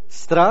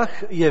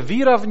 Strach je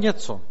víra v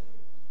něco.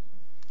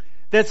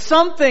 That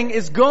something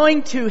is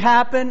going to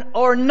happen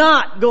or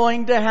not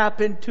going to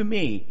happen to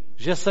me.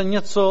 Že se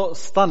něco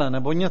stane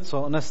nebo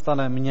něco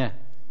nestane mně.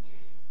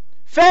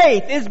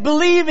 Faith is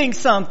believing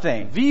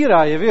something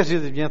Víra je věřit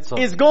v něco.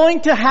 is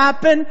going to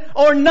happen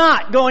or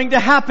not going to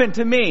happen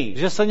to me.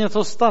 Že se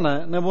něco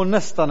stane nebo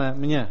nestane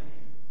mně.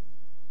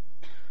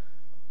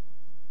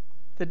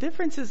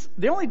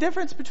 The only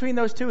difference between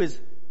those two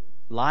is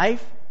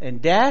life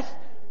and death,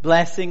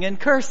 blessing and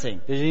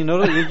cursing.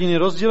 Jediný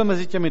rozdíl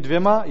mezi těmi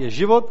dvěma je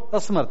život a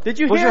smrt. Did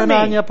you hear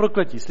Požehnání me? a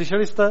prokletí.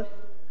 Slyšeli jste?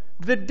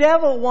 The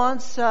devil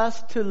wants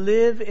us to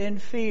live in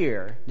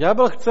fear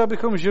Ďábel chce,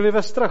 abychom žili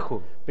ve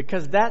strachu.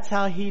 because that's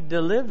how he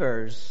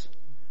delivers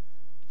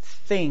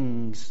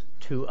things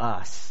to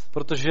us.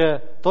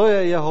 Protože to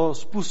je jeho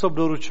způsob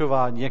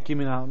doručování,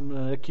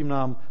 jakým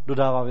nám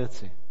dodává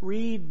věci.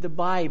 Read the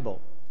Bible.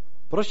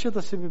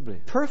 Pročtěte si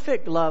Bibli.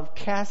 Perfect love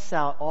casts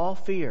out all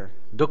fear.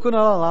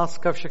 Dokonalá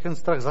láska všechen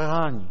strach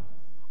zahání.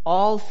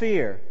 All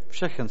fear.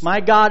 Všechen strach.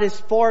 My God is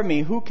for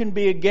me. Who can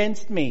be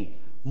against me?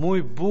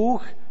 Můj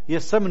Bůh je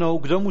se mnou,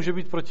 kdo může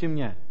být proti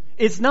mně?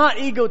 It's not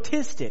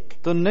egotistic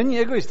To není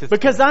egoistické,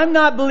 because I'm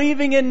not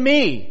believing in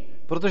me.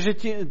 protože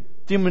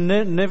tím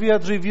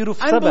nevyjadřují víru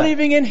v I'm sebe,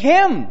 believing in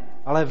Him.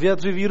 ale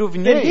vyjadřují víru v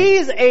That něj. He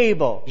is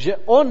able. Že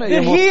on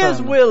je That He is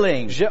mocen,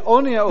 willing. že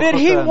on je That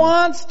He ochoten,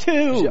 wants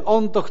že to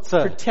on to chce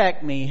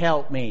protect me,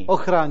 help me.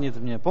 ochránit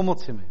mě,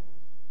 pomoci mi.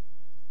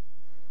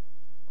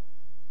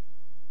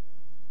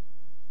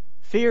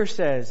 Fear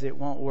says it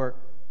won't work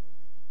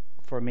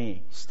for me.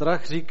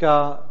 Strach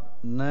říká,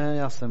 ne,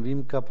 já jsem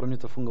výjimka, pro mě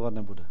to fungovat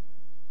nebude.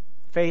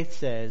 Faith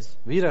says,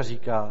 Víra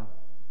říká,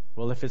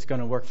 well, if it's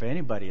going to work for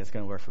anybody, it's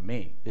going to work for me.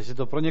 jestli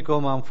to pro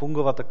někoho mám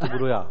fungovat, tak to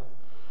budu já.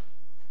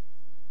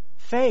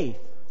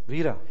 Faith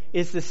Víra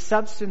is the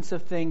substance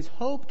of things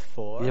hoped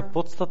for. je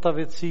podstata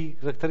věcí,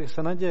 ve kterých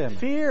se nadějeme.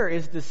 Fear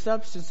is the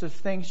substance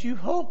of things you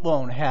hope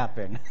won't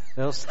happen.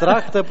 Jo,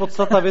 strach to je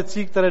podstata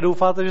věcí, které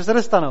doufáte, že se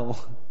nestanou.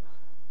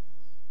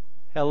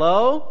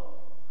 Hello?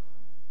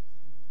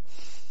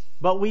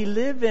 But we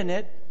live in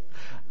it.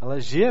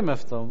 Ale žijeme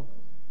v tom.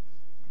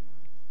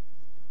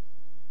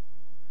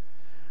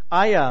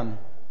 I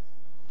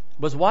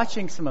was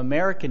watching some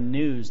American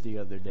news the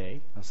other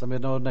day. Já jsem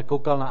jednoho dne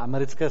koukal na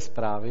americké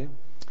zprávy.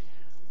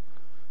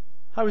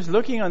 I was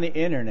looking on the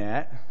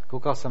internet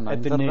Koukal jsem na at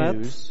the internet,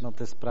 news. na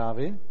ty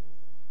zprávy.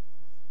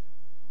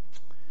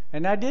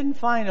 And I didn't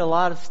find a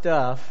lot of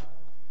stuff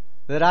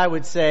that I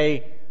would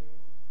say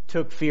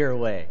took fear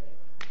away.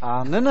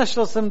 A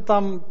nenašel jsem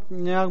tam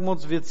nějak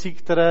moc věcí,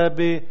 které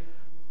by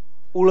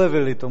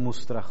ulevily tomu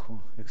strachu,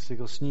 jak si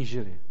ho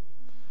snížili.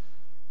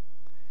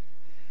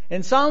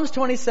 In Psalms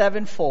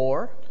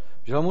 27:4,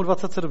 Žalmu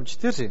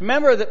 27:4.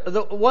 remember the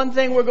one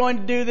thing we're going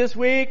to do this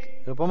week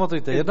Jo,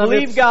 pamatujte, is jedna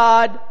believe věc,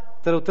 God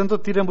kterou tento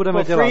týden budeme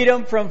for dělat,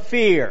 freedom from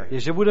fear. je,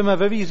 že budeme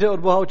ve víře od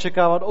Boha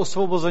očekávat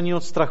osvobození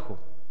od strachu.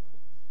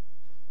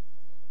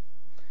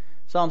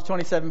 Psalms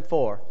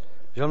 27:4.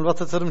 Žalm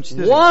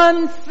 27:4.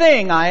 One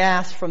thing I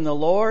ask from the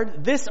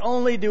Lord, this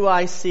only do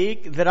I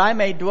seek, that I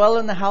may dwell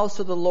in the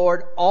house of the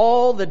Lord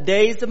all the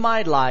days of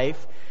my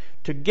life,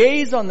 to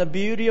gaze on the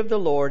beauty of the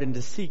Lord and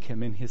to seek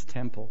him in his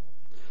temple.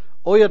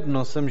 O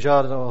jedno jsem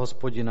žádal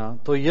Hospodina,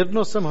 to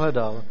jedno jsem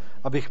hledal,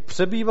 abych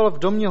přebýval v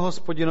domě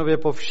Hospodinově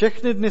po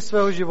všechny dny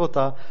svého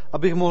života,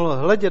 abych mohl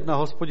hledět na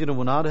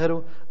Hospodinovu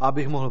nádheru a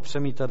abych mohl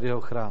přemítat v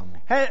jeho chrámu.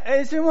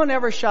 Has anyone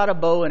ever shot a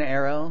bow and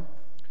arrow?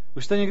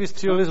 Už jste někdy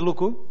stříleli z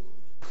luku?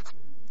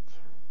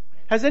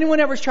 Has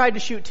anyone ever tried to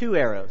shoot two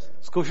arrows?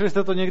 Zkoušeli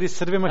jste to někdy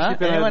se 2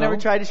 šípy Anyone najednou? ever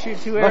tried to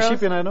shoot two 2 arrows?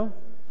 šípy najednou?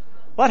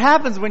 What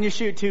happens when you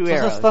shoot two Co se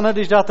arrows? stane,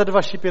 když dáte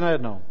 2 šípy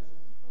najednou?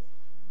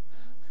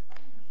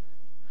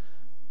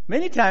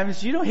 Many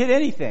times you don't hit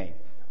anything.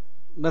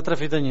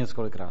 Netrefíte nic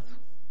kolikrát.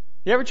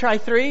 You ever try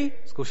 3?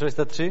 Zkoušeli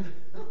jste 3?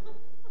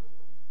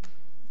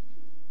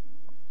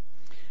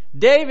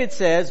 David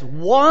says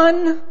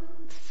one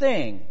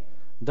thing.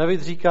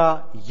 David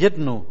říká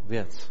jednu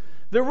věc.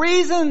 The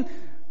reason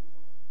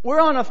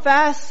we're on a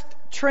fast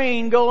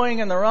train going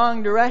in the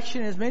wrong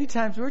direction is many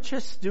times we're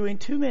just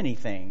doing too many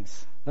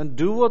things. Ten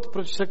důvod,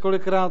 proč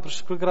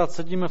kolikrát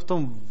sedíme v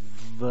tom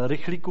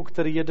rychlíku,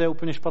 který jede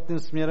úplně špatným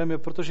směrem, je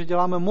protože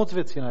děláme moc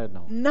věcí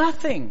najednou.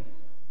 Nothing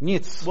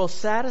Nic will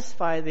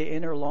satisfy the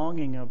inner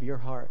longing of your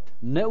heart.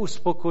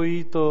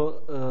 neuspokojí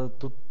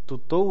tu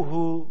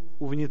touhu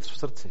uvnitř v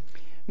srdci.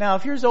 Now,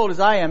 if you're as old as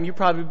I am, you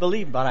probably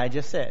believe what I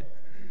just said.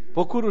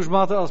 Pokud už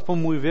máte aspoň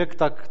můj věk,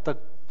 tak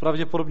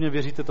pravděpodobně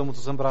věříte tomu,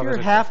 co jsem If právě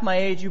you're řekl. half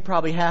my age, you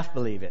probably half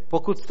believe it.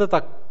 Pokud jste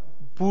tak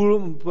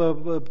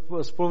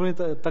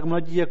tak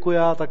mladí jako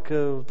já, tak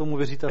tomu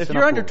věříte If asi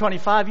you're na under půl.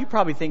 25, you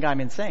probably think I'm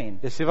insane.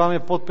 Jestli vám je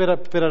pod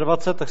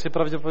 25, tak si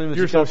pravděpodobně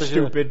You're říkáte,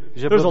 so stupid.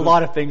 že There's a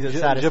lot of things that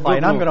satisfy,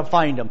 and I'm going to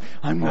find them.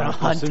 I'm going to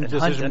hunt Prosím and tě,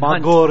 hunt jsi and hunt.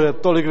 magor, je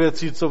tolik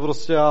věcí, co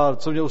prostě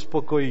co mě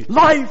uspokojí.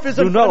 Life is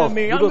in front of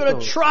me. I'm going to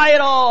try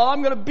it all.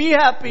 I'm going to be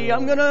happy.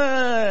 I'm going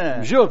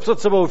to... Život před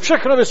sebou,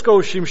 všechno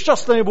vyzkouším,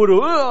 šťastný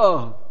budu.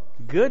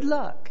 Good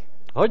luck.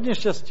 Hodně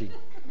štěstí.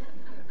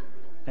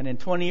 And in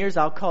 20 years,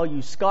 I'll call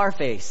you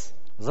Scarface.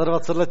 Za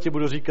 20 let ti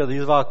budu říkat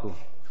jízváku.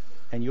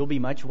 And you'll be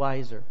much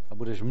wiser. A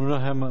budeš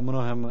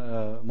mnohem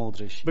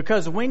moudřejší.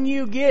 Because when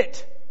you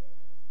get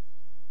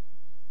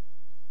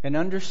an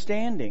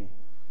understanding,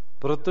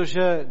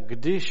 Protože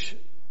když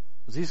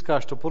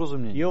získáš to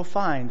porozumění, you'll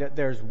find that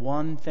there's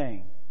one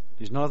thing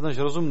když nalezneš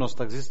rozumnost,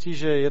 tak zjistíš,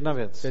 že je jedna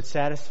věc, that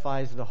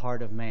satisfies the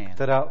heart of man.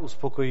 která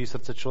uspokojí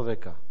srdce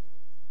člověka.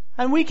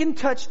 And we can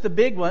touch the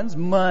big ones,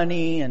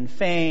 money and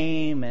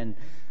fame and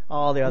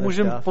all the other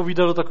Můžeme stuff.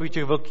 povídat o takových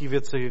těch velkých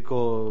věcech,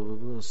 jako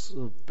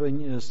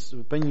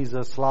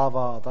peníze,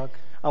 sláva a tak.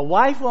 A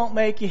wife won't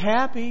make you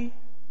happy,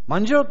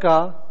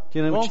 Manželka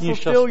tě won't neučiní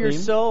fulfill your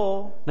šťastným,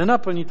 soul.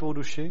 nenaplní tvou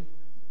duši,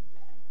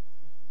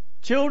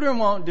 Children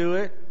won't do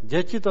it.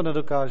 děti to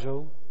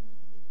nedokážou,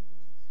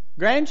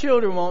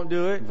 Grandchildren won't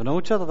do it.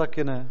 vnoučata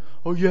taky ne.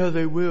 Oh yeah,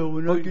 they will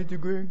when I get the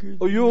grandkids.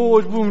 A jo,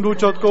 až budu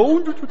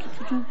vnoučatko.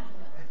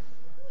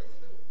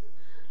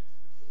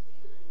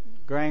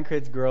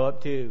 Grandkids grow up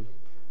too.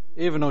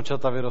 I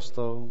vnoučata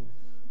vyrostou.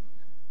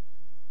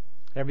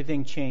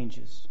 Everything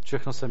changes.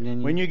 Všechno se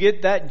mění. When you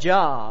get that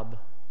job,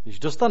 Když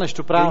dostaneš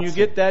tu when you práci,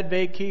 get that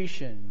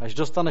vacation, až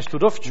dostaneš tu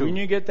dovču, when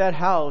you get that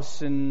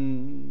house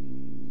in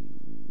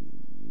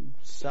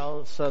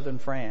southern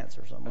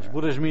France or až somewhere,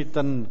 budeš mít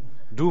ten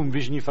dům v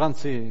jižní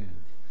Francii,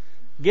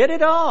 get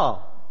it all.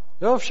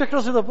 jo,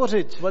 všechno si to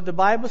pořiď. But the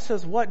Bible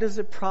says, what does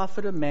it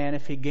profit a man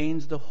if he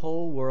gains the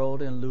whole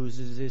world and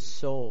loses his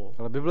soul?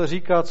 Ale Bible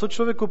říká, co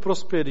člověku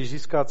prospěje, když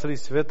získá celý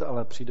svět,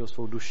 ale přijde o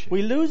svou duši.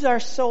 We lose our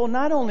soul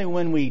not only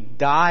when we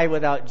die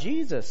without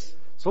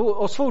Jesus.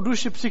 O svou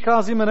duši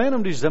přicházíme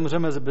nejenom, když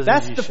zemřeme bez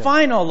That's the Ježíše.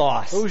 final To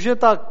loss. už je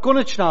ta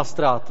konečná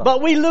ztráta.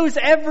 But we lose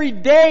every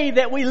day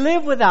that we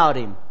live without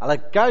him. Ale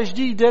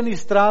každý den ji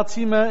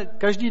ztrácíme,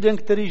 každý den,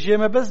 který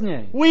žijeme bez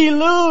něj. We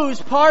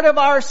lose part of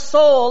our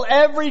soul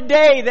every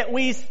day that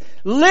we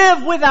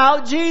live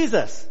without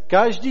Jesus.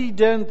 Každý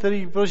den,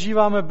 který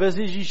prožíváme bez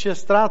Ježíše,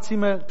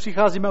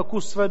 přicházíme o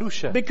kus své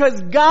duše.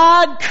 Because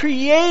God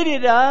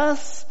created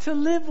us to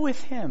live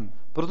with him.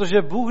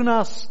 Protože Bůh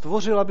nás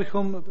stvořil,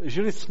 abychom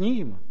žili s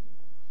ním.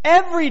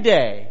 Every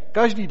day.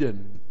 Každý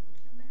den.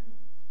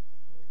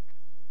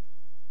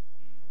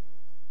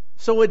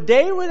 So a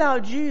day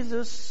without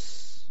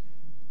Jesus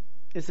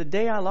is a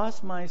day I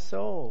lost my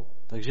soul.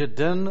 Takže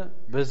den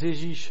bez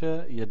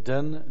Ježíše je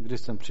den, kdy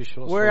jsem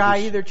přišel o svou Where I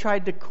duši. either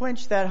tried to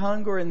quench that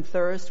hunger and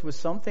thirst with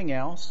something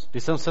else,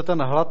 Když jsem se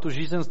ten hlad, tu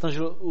žízeň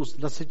snažil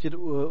nasytit,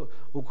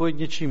 ukojit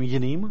něčím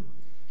jiným,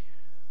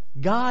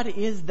 God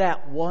is that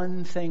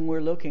one thing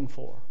we're looking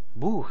for.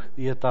 Bůh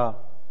je ta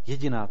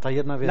jediná, ta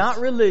jedna věc, Not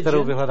religion.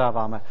 kterou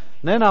vyhledáváme.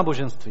 Ne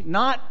náboženství.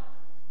 Not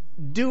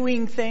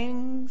doing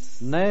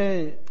things.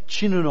 Ne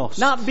činnost.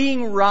 Not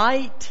being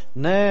right.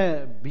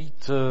 Ne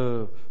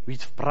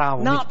být v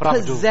právu, Not mít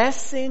pravdu.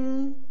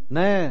 possessing.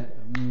 Ne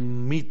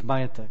mít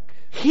majetek.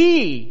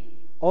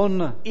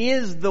 On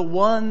is the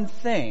one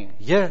thing.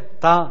 Je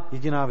ta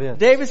jediná věc.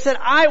 David said,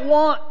 I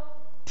want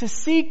to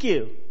seek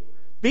you.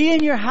 Be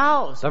in your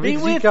house. David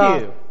Be with říká,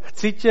 you.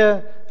 chci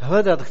tě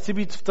hledat, chci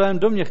být v tvém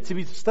domě, chci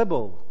být s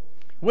tebou.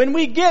 When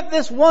we get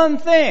this one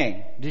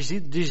thing,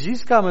 Když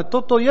získáme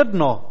toto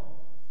jedno,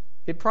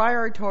 it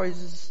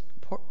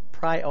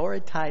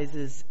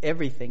prioritizes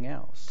everything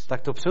else.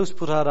 tak to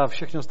přeuspořádá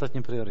všechny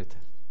ostatní priority.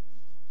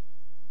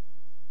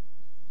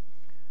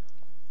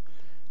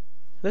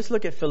 Let's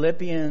look at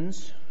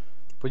Philippians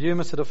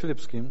Podívejme se do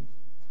Filipským,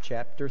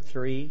 chapter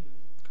 3,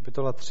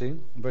 kapitola 3,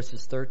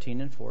 verses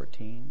 13 and 14.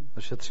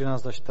 verše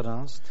 13 a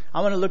 14.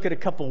 I want to look at a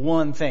couple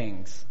one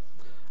things.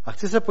 A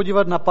chci se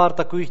podívat na pár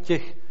takových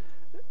těch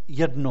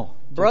jedno.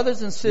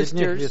 Brothers and jedných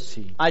sisters,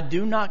 věcí. I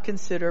do not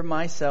consider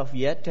myself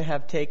yet to have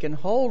taken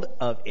hold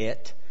of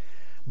it,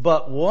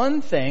 but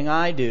one thing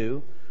I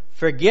do,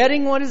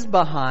 forgetting what is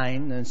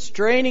behind and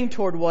straining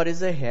toward what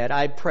is ahead,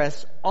 I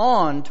press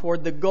on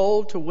toward the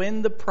goal to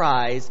win the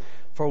prize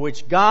for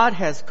which God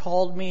has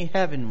called me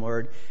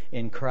heavenward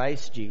in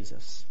Christ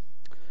Jesus.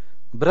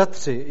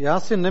 Bratři, já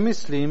si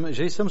nemyslím,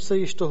 že jsem se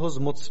již toho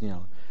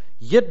zmocnil.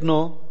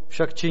 Jedno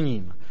však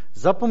činím.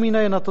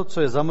 Zapomínaje na to,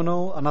 co je za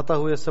mnou a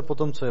natahuje se po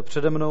tom, co je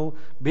přede mnou.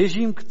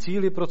 Běžím k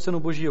cíli pro cenu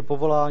Božího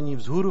povolání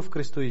vzhůru v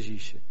Kristu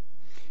Ježíši.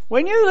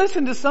 When you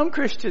listen to some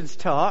Christians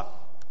talk,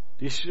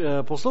 Když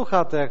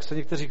posloucháte, jak se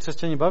někteří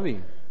křesťani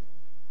baví,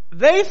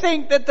 they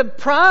think that the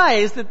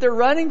prize that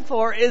they're running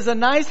for is a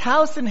nice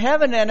house in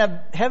heaven and a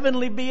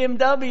heavenly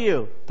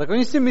BMW. tak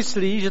oni si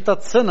myslí, že ta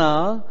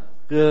cena,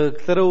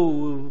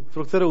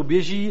 pro kterou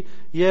běží,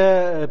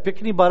 je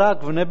pěkný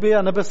barák v nebi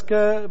a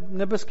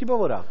nebeský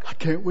bavorák. I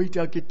can't wait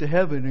till I get to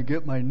heaven and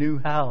get my new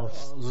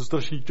house. Se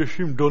strašně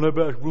těším do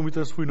nebe, až budu mít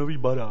ten svůj nový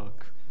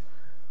barák.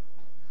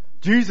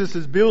 Jesus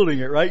is building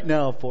it right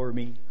now for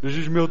me.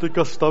 Ježíš mi ho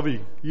teďka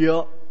staví.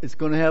 Yeah, it's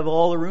going to have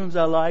all the rooms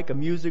I like, a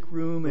music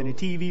room and a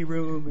TV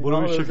room and Budu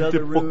all mít those všechny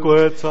other ty rooms.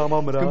 pokoje, co já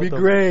mám It's rád. going to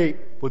be great.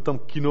 Bude tam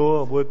kino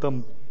a bude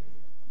tam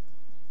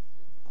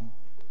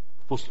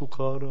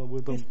posluchár a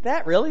bude tam... Is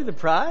that really the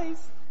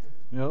prize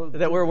Jo,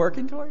 that we're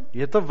working toward?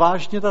 je to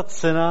vážně ta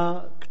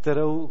cena,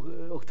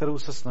 o kterou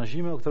se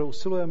snažíme, o kterou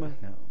usilujeme?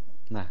 No.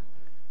 Ne.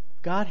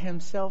 God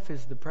himself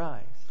is the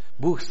prize.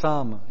 Bůh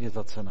sám je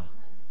ta cena.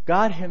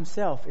 God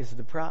himself is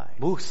the prize.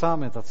 Bůh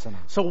sám je ta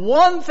cena. So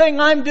one thing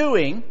I'm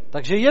doing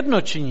Takže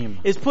jedno činím.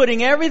 is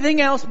putting everything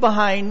else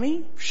behind me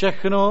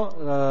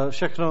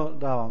Všechno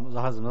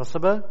zaházím za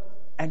sebe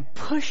and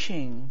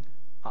pushing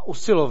a to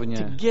usilovně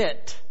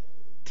get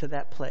to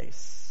that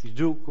place.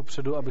 jdu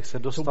kupředu, abych se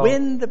To dostal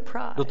win the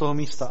prize. do toho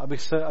místa,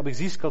 abych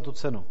získal tu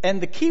cenu. And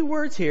the key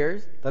words here,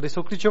 Tady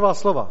jsou klíčová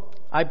slova.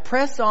 I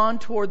press on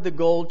toward the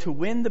goal to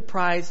win the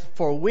prize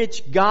for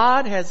which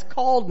God has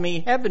called me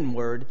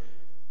heavenward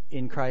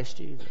in Christ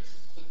Jesus.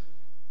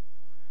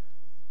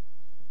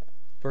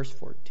 Verse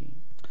 14.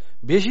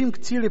 Běžím k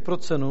cíli pro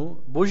cenu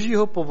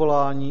Božího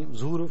povolání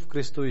vzhůru v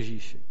Kristu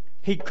Ježíši.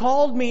 He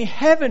called me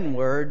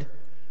heavenward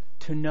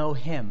to know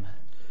him.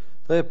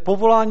 To je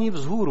povolání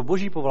vzhůru,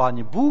 Boží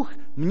povolání. Bůh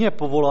mě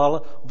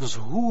povolal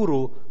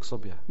vzhůru k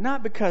sobě.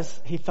 Not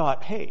because he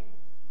thought, hey,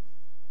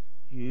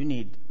 you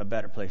need a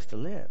better place to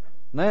live.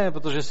 Ne,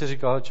 protože si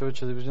říkal,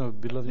 člověče, ty bys měl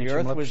bydlet v The něčem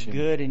earth was lepším.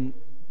 good in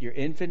your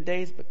infant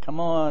days, but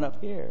come on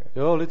up here.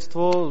 Jo,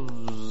 lidstvo,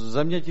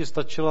 země ti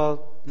stačila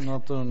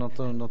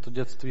na to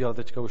dětství, ale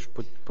teďka už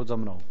pojď za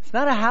mnou. It's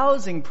not a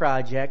housing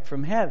project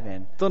from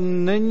heaven. To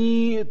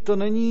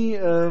není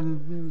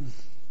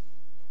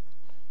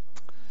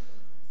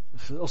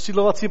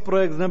osídlovací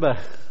projekt z nebe.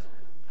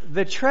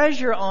 The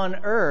treasure on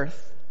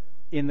earth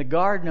in the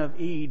Garden of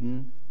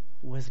Eden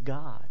was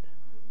God.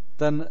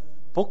 Ten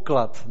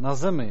poklad na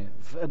zemi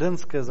v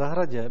Edenské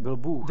zahradě byl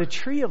Bůh. The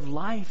tree of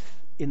life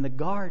in the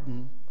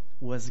garden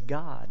was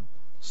God.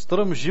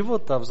 Strom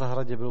života v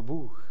zahradě byl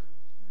Bůh.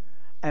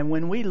 And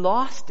when we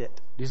lost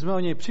it, Když jsme o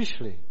něj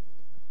přišli,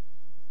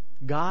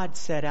 God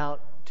set out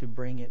to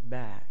bring it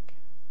back.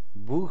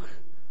 Bůh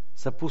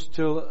se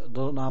pustil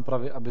do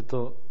nápravy,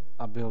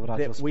 aby ho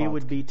vrátil That we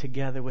would zpátky. be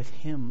together with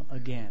him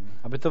again.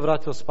 Aby to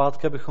vrátil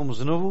zpátky, abychom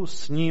znovu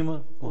s ním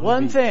mohli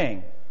One být.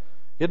 thing.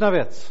 Jedna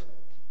věc.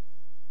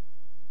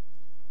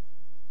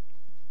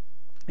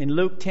 In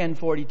Luke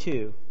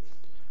 10:42,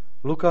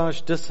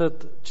 Lukáš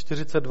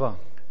 10:42.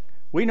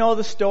 we know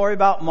the story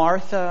about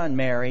Martha and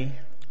Mary.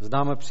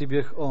 Známe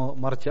příběh o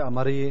Martě a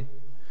Marii.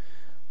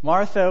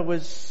 Martha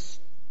was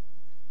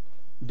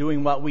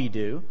doing what we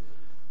do,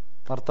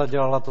 Marta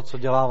dělala to, co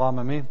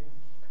děláváme my.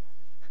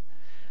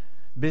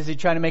 busy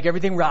trying to make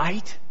everything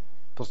right.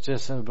 Prostě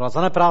jsem byla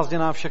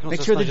zaneprázdněná, všechno Make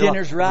se sure the snažila,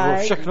 dinner's aby bylo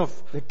right, všechno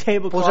v the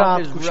tablecloth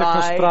pořádku, is všechno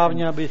right,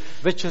 správně, aby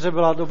večeře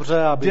byla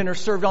dobře, aby dinner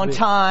served on aby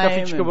time,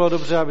 kafičko bylo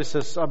dobře,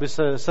 aby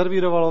se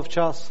servírovalo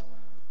včas.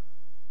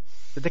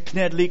 that the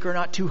knedlík are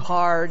not too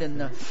hard and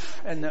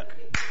the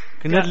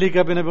Knedlík,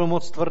 aby nebyl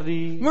moc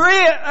tvrdý.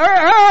 Maria,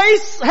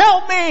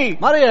 help me!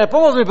 Marie,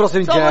 pomoz mi,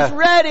 prosím It's tě. almost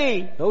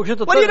ready. Už je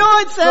to What are you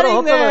doing sitting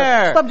hotové.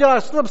 there? Co tam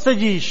děláš, co tam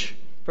sedíš?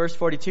 Verse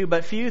 42,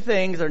 but few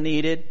things are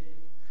needed,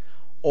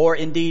 or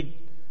indeed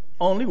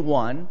only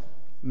one.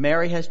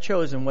 Mary has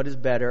chosen what is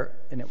better,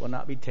 and it will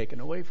not be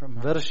taken away from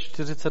her. Verš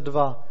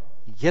 42.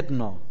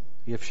 Jedno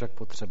je však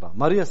potřeba.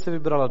 Marie si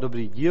vybrala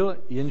dobrý díl,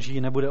 jenž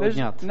jí nebude There's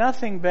odňat.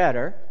 nothing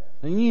better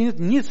Není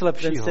nic than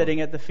lepšího,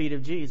 sitting at the feet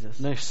of Jesus,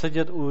 než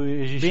sedět u being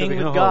Ježíšových with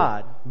nohou.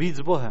 God, Být s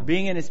Bohem.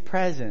 being in His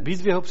presence.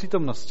 Být v jeho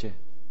přítomnosti.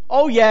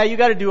 Oh yeah, you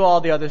got to do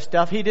all the other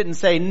stuff. He didn't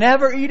say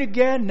never eat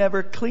again,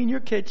 never clean your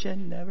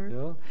kitchen, never.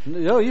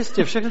 Jo,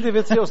 jistě, všechny ty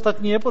věci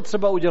ostatní je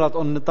potřeba udělat.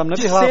 On tam Sit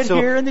nevyhlásil,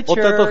 here in the od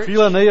této church.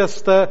 chvíle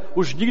nejeste,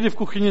 už nikdy v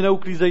kuchyni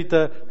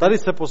neuklízejte, tady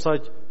se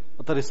posaď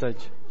a tady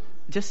seď.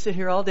 Just sit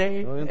here all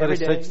day, Jo, jen tady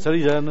every day. seď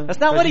celý den. That's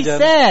not what každý he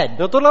den. said.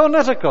 Jo, tohle on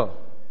neřekl.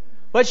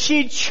 But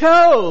she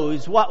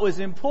chose what was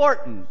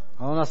important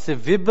A ona si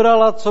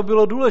vybrala, co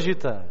bylo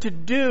důležité. to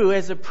do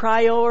as a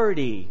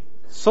priority.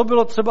 Co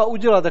bylo třeba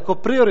udělat jako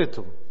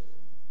prioritu.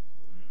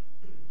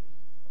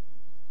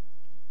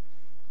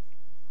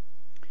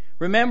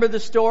 Remember the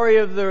story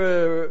of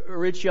the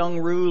rich young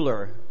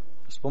ruler.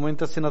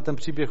 Vzpomeňte si na ten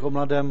příběh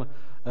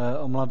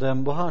o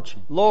mladém boháči.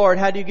 Lord,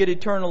 how do you get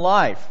eternal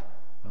life?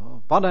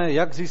 Pane,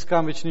 jak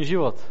získám věčný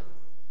život?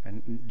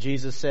 And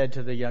Jesus said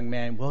to the young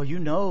man, well, you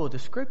know the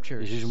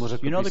scriptures. Ježíš mu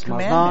řekl, You know the písma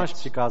znáš, commandments.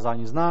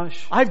 přikázání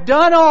znáš. I've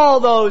done all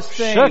those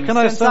things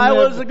Všechno since jsem I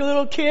je was a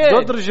little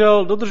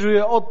kid.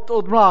 dodržuje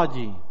od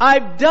mládí.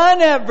 I've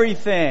done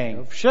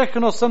everything.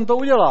 Všechno jsem to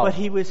udělal. But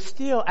he was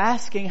still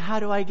asking, how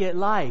do I get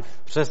life?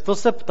 Přesto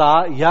se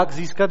ptá, jak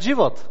získat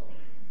život.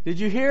 Did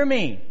you hear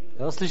me?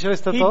 Jo, slyšeli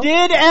jste He to?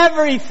 did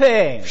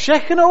everything.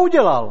 Všechno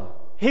udělal.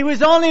 He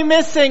was only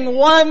missing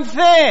one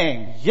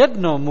thing.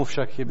 Jedno mu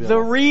však The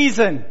chybělo.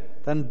 reason.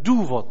 Ten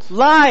důvod.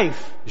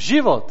 Life.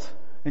 Život.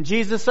 And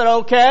Jesus said,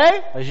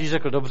 okay, A Ježíš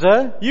řekl,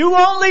 dobře, you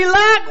only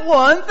lack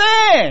one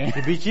thing.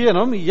 chybí ti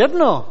jenom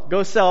jedno.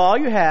 Go sell all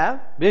you have.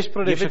 Běž,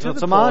 prodej Give it všechno, to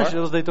co the máš, poor.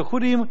 rozdej to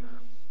chudým.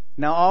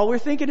 Now all we're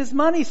thinking is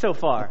money so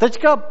far.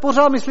 Teďka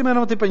pořád myslíme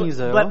jenom ty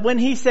peníze, jo? But when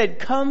he said,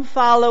 come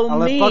follow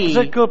Ale me, pak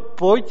řekl,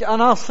 pojď a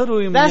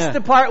následuj that's mě. the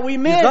part we Jdi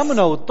miss. za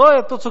mnou. To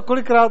je to, co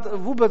kolikrát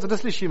vůbec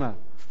neslyšíme.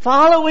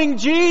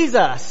 Following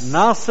Jesus is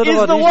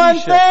Následovat the one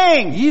Ježíše.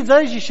 thing. Jít za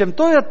Ježíšem,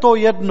 to je to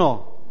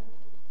jedno.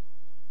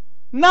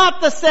 Not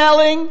the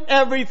selling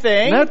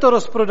everything. Ne to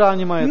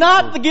rozprodání majetku.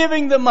 Not the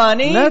giving the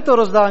money. Ne to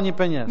rozdání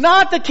peněz.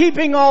 Not the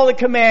keeping all the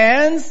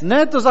commands.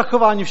 Ne to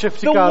zachování všech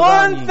The one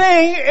přikázání.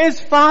 thing is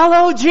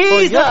follow To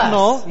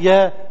jedno Jesus.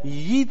 je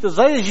jít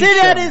za Sit at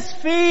Ježíšem. his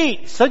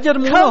feet. Sedět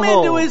mu Come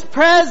into nohou. his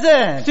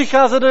presence.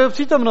 Přicházet do jeho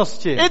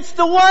přítomnosti. It's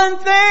the one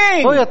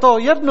thing. To je to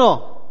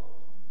jedno.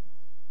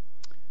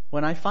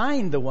 When I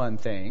find the one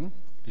thing,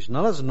 Když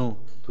naleznu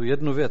tu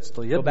jednu věc,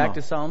 to go jedno, back to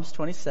Psalms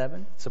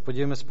 27, se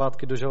podívejme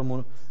zpátky do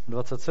Žalmu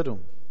 27,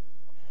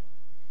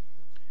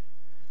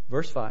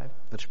 verse 5.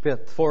 verš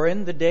 5. For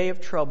in the day of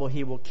trouble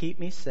he will keep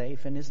me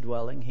safe in his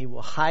dwelling. He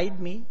will hide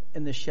me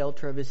in the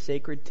shelter of his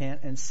sacred tent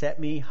and set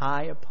me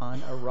high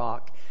upon a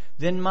rock.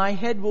 Then my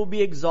head will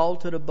be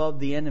exalted above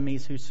the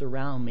enemies who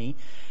surround me.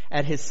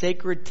 At his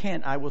sacred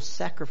tent I will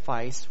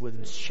sacrifice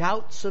with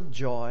shouts of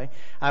joy.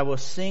 I will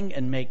sing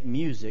and make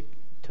music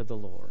to the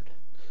Lord.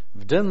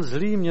 V den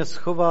zlý mě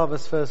schová ve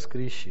své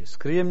skrýši,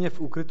 skryje mě v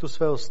úkrytu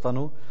svého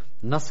stanu,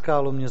 na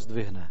skálu mě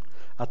zdvihne.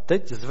 A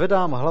teď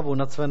zvedám hlavu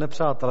nad své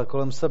nepřátele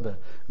kolem sebe.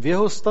 V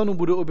jeho stanu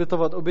budu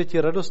obětovat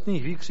oběti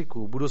radostných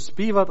výkřiků, budu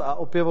zpívat a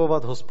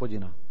opěvovat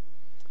Hospodina.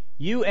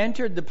 You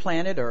entered the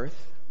planet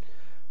Earth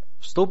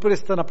Vstoupili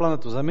jste na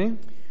planetu Zemi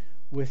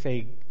with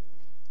a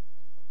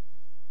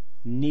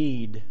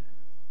need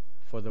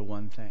for the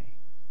one thing.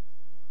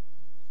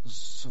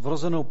 s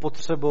vrozenou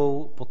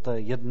potřebou po té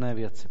jedné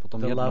věci, po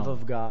tom The love jednom, of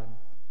God.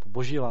 po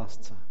boží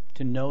lásce.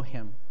 To know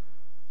him.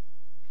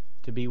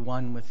 To be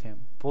one with him.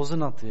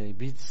 Poznat jej,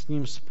 být s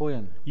ním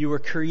spojen. You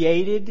were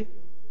created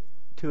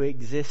to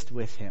exist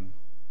with him.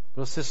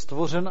 Byl jsi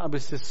stvořen, aby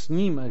si s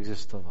ním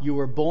existoval. You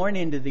were born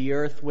into the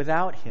earth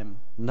without him.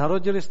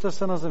 Narodili jste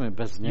se na zemi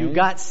bez něj You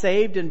got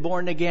saved and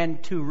born again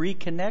to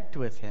reconnect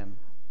with him.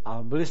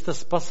 a byli jste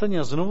spaseni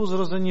a znovu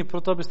zrození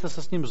proto, abyste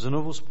se s ním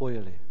znovu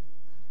spojili.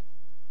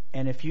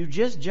 And if you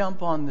just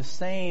jump on the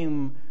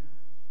same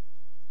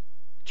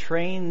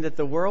train that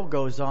the world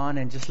goes on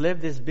and just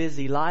live this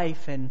busy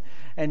life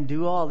and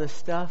do all this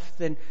stuff,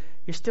 then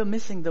you're still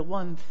missing the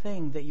one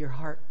thing that your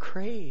heart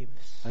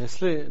craves. A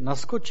jestli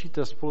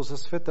naskočíte spolu se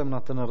světem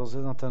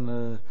na ten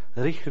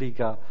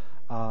rychlík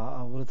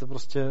a budete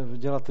prostě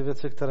dělat ty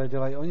věci, které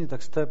dělají oni,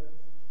 tak jste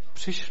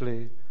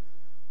přišli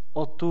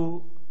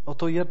o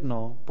to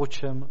jedno, po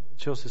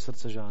čeho si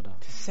srdce žádá.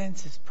 To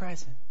sense his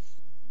presence.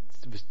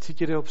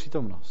 Cítit jeho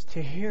přítomnost. To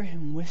hear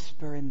him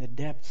whisper in the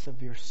depths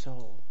of your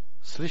soul.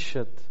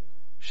 Slyšet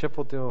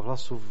šepot jeho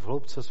hlasu v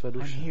hloubce své I'm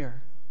duše.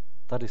 here.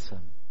 Tady jsem.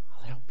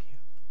 I'll help you.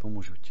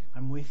 Pomůžu ti.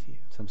 I'm with you.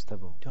 Jsem s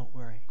tebou. Don't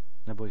worry.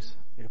 Neboj se.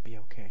 It'll be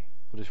okay.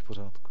 Budeš v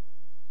pořádku.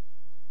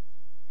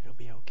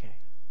 It'll be okay.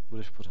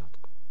 Budeš v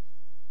pořádku.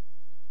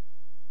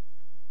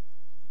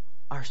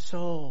 Our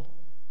soul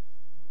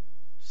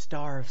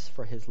starves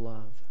for his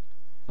love.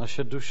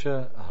 Naše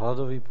duše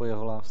hladoví po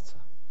jeho lásce.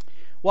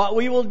 What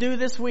we will do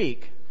this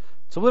week.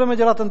 Co budeme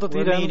dělat tento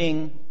We're týden?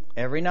 meeting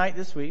every night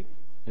this week.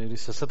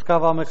 Když se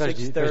setkáváme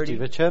každý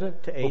večer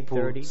to po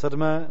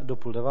 8:30 do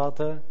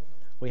 8:30.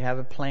 We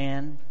have a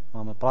plan.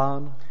 Máme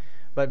plán.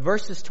 But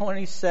verse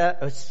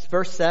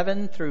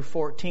 7 through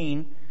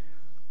 14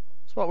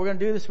 is what we're going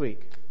to do this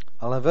week.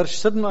 Ale verš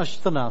 7 až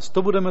 14,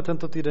 to budeme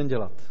tento týden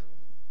dělat.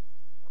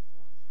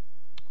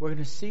 We're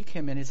going to seek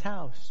him in his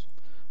house.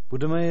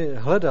 Budeme ji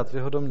hledat v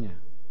jeho domě.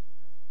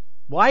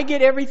 Why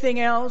get everything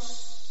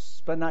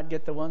else but not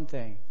get the one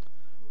thing?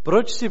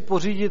 Proč si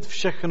pořídit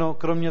všechno,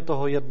 kromě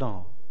toho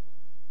jednoho?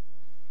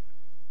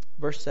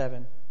 Verse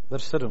 7.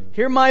 Verš 7.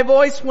 Hear my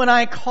voice when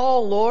I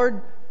call, Lord.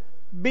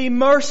 Be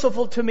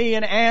merciful to me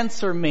and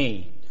answer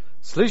me.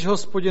 Slyš,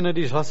 Hospodine,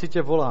 když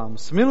hlasitě volám.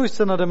 Smiluj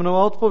se nade mnou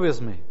a odpověz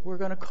mi. We're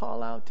going to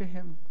call out to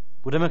him.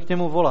 Budeme k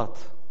němu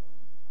volat.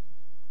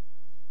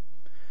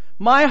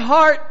 My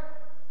heart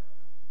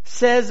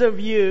says of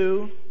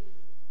you,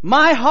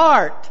 my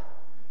heart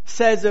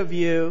says of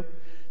you,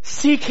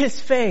 seek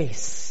his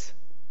face.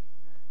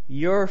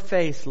 Your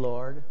face,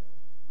 Lord,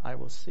 I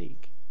will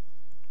seek.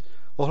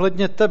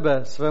 Ohledně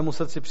tebe svému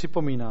srdci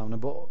připomínám,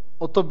 nebo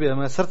o tobě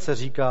mé srdce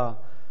říká,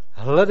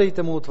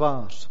 hledejte mou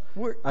tvář.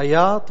 A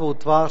já tvou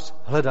tvář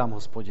hledám,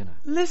 Hospodine.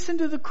 Listen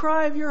to the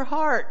cry of your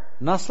heart.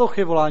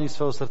 Naslouchej volání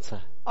svého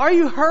srdce. Are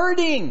you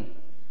hurting?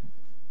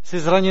 Jsi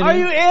zraněný? Are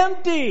you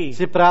empty?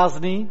 Jsi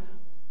prázdný?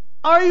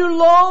 Are you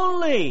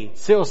lonely?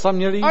 Jsi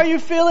osamělý? Are you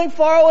feeling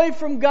far away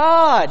from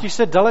God? Cítíš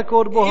se daleko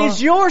od Boha?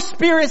 Is your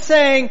spirit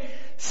saying,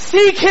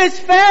 seek his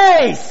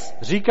face?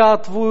 Říká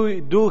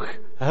tvůj duch,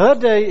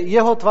 hledej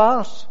jeho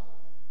tvář.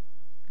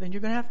 Then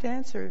you're going to have to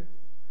answer.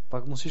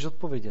 Pak musíš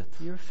odpovědět.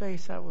 Your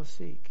face I will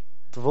seek.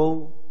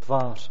 Tvou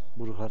tvář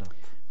budu hledat.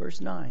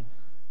 Verse 9.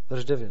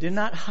 Verš 9. Do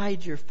not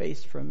hide your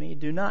face from me.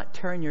 Do not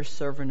turn your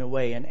servant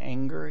away in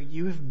anger.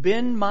 You have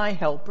been my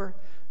helper.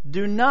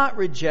 Do not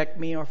reject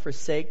me or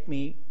forsake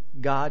me,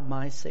 God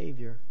my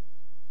Savior.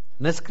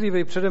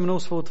 Neskrývej přede mnou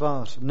svou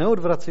tvář.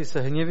 Neodvracej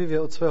se hněvivě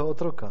od svého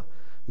otroka.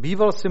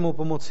 Býval jsi mou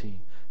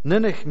pomocí.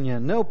 Nenech mě,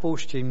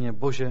 neopouštěj mě,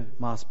 Bože,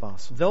 má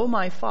spásu. Though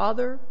my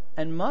father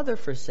and mother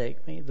forsake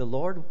me, the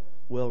Lord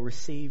will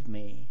receive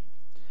me.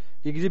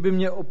 I kdyby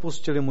mě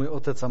opustili můj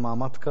otec a má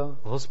matka,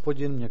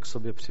 Hospodin mě k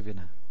sobě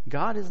přivine.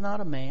 God is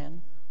not a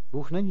man.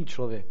 Bůh není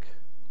člověk.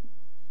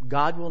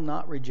 God will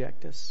not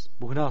reject us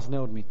Bůh nás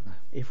neodmítne,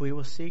 if we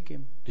will seek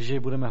him. když jej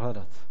budeme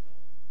hledat.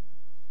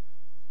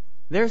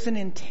 There's an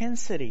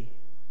intensity.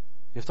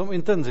 Je v tom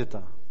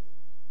intenzita.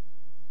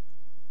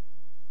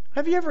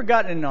 Have you ever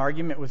gotten in an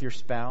argument with your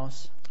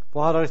spouse?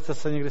 Pohádali jste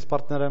se někdy s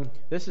partnerem?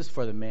 This is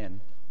for the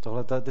men.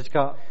 Tohle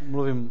teďka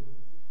mluvím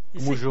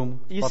k mužům.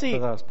 You see,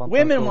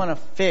 women want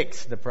to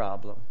fix the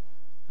problem.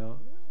 Jo.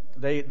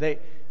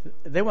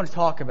 They want to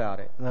talk about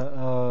it.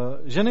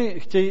 Ženy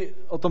chtějí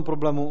o tom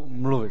problému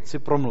mluvit, si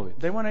promluvit.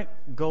 They want to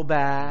go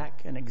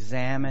back and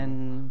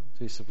examine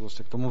Chtějí se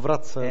prostě k tomu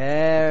vracet.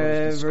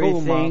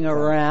 everything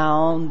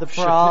around the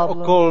všechny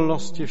problem.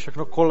 okolnosti,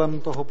 všechno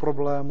kolem toho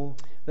problému.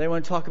 They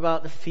want to talk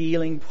about the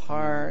feeling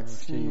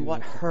parts and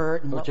what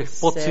hurt and what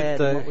was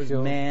said and what was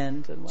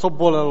meant. And co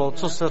bolelo,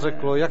 co se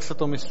řeklo, jak se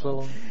to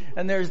myslelo.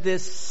 And there's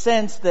this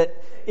sense that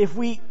if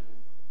we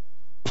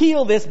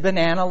peel this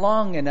banana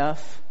long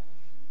enough,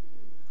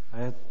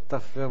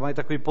 mají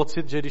takový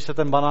pocit, že když se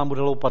ten banán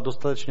bude loupat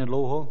dostatečně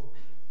dlouho.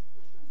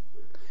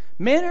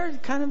 men are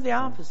kind of the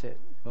opposite.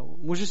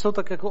 Muži jsou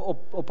tak jako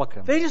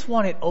opakem. They just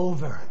want it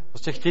over.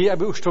 Prostě chtějí,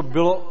 aby už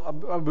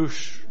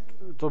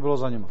to bylo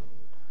za nimi.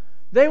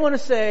 They want to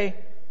say,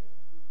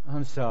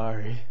 I'm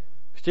sorry.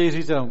 Chtějí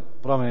říct jenom,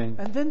 promiň.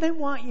 And then they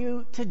want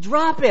you to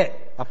drop it.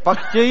 A pak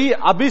chtějí,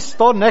 abys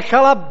to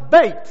nechala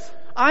bejt.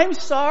 I'm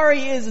sorry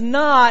is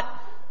not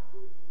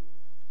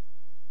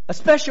a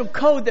special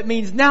code that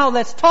means now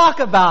let's talk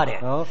about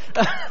it. No.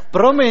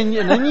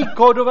 Promiň, není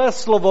kódové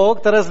slovo,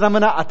 které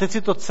znamená a teď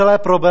si to celé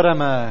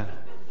probereme.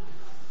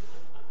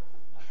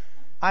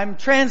 I'm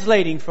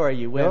translating for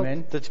you, women.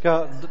 Jo?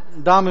 Teďka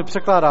dámy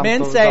překládám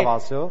Men to say, za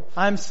vás, jo?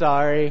 I'm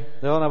sorry.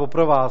 Jo, nebo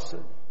pro vás.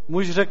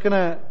 Muž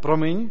řekne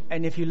promiň.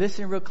 And if you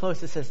listen real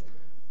close, it says,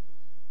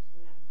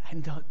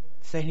 and don't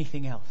say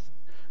anything else.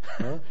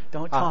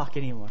 Don't talk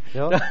anymore.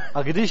 Jo?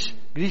 A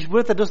když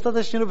budete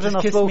dostatečně dobře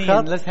Just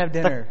naslouchat, let's have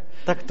dinner.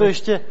 tak to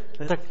ještě,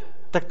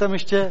 tak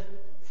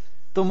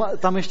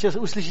tam ještě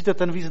uslyšíte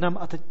ten význam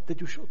a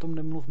teď už o tom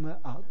nemluvme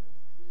a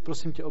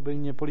prosím tě,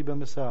 obejmi mě,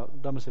 políbíme se a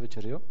dáme si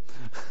večeři, jo?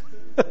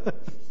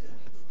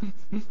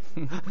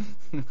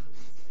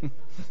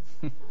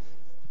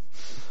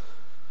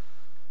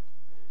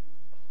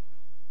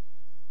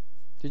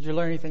 Did you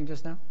learn anything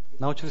just now?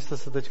 Naučili jste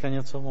se teďka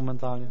něco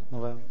momentálně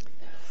nového?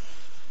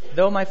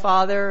 Though my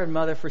father and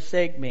mother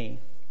forsake me,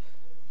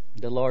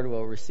 the Lord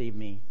will receive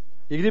me.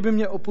 I kdyby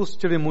mě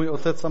opustili můj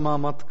otec a má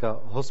matka,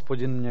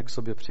 Hospodin mě k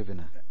sobě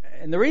přivine.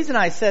 And the reason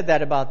I said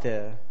that about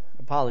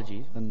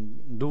Apologies. Ten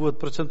důvod,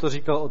 proč jsem to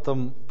říkal o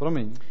tom,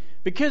 promiň,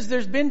 Because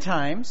there's been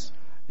times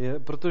je,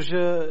 protože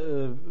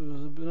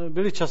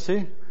byly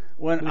časy,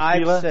 when byly I've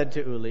chvíle, said to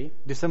Uli,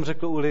 kdy jsem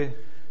řekl Uli,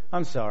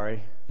 I'm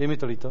sorry. je mi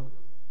to líto.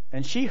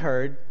 And she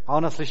heard, A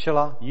ona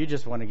slyšela, you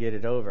just want to get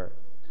it over.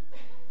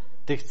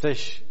 ty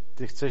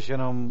chceš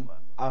jenom,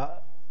 a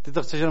ty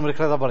to chceš jenom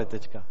rychle zabalit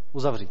teďka,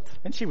 uzavřít.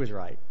 And she was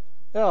right.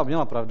 Jo,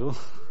 měla pravdu.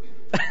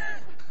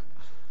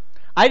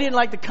 I didn't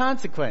like the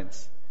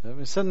consequence.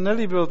 Mi se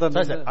nelíbil ten,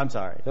 So I said, I'm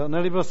sorry.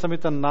 nelíbil se mi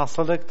ten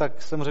následek,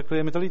 tak jsem řekl,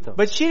 je mi to líto.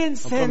 But she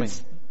didn't No, promiň.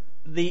 sense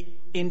the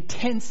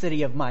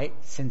intensity of my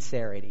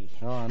sincerity.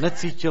 Jo,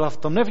 necítila v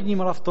tom,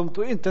 nevnímala v tom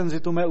tu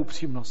intenzitu mé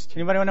upřímnosti.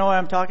 Anybody know what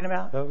I'm talking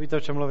about? Jo, víte, o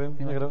čem mluvím?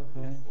 Někdo?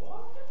 Jo.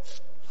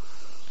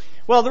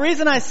 Well, the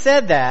reason I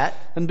said that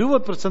Ten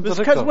důvod, proč jsem to is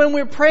because řekl, when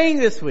we're praying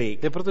this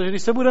week, je protože,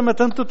 když se budeme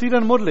tento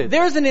týden modlit,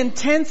 there's an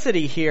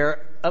intensity here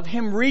of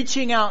him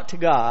reaching out to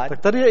God. tak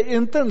tady je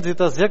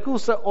intenzita, s jakou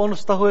se on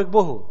vztahuje k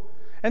Bohu.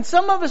 And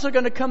some of us are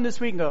going to come this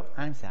week and go,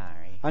 I'm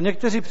sorry. A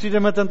někteří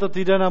přijdeme tento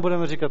týden a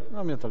budeme říkat,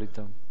 no mě to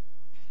líto.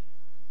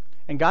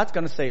 And God's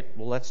going to say,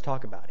 well, let's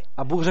talk about it.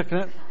 A Bůh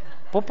řekne,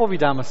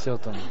 popovídáme si o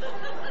tom.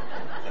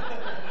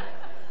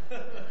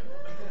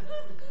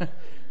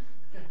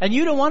 And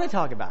you don't want to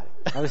talk about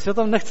it. A vy si o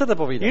tom nechcete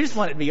povídat. You just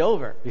want it to be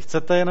over. Vy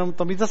chcete jenom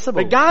to mít za sebou.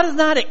 But God is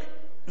not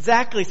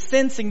exactly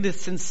sensing the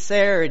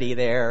sincerity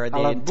there, the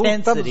Ale Bůh tam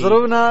intensity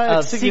zrovna jak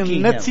of si seeking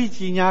him.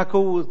 necítí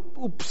nějakou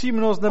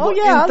upřímnost nebo Oh,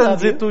 yeah, I love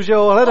intenzitu, you. že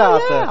ho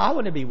hledáte. Oh, yeah, I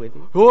want to be with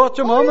you. Jo, a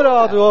tě mám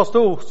rád, jo, s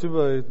tou chci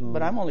být. No.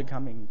 But I'm only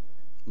coming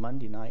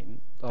Monday night and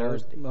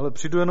Thursday. Ale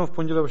přijdu jenom v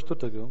pondělí a ve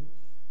čtvrtek, jo.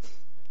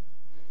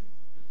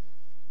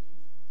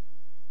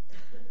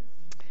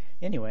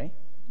 Anyway,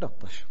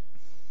 Dataš.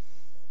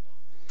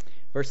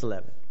 verse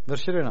 11.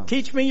 Verš 11.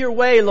 Teach me your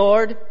way,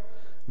 Lord.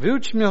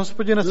 Vyuč mě,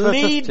 Hospodine, své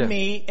Lead cestě. me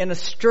in a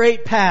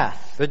straight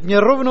path Veď mě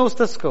rovnou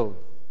stezkou.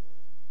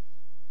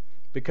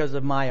 because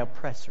of my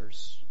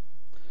oppressors.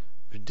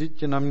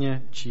 Vždyť na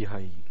mě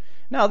číhají.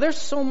 Now, there's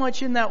so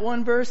much in that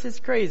one verse, it's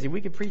crazy.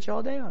 We could preach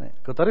all day on it.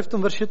 Jako tady v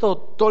tom verši toho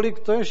tolik,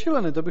 to je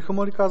šílené, to bychom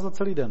mohli kázat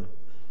celý den.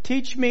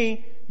 Teach me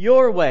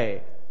your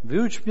way.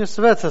 Vyuč mě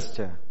své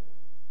cestě.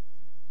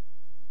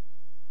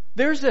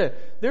 There's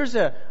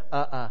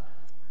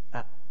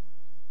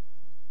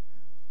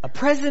a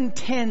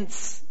present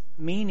tense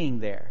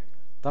meaning there.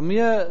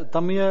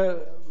 Tam je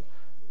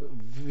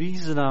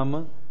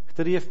význam,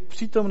 který je v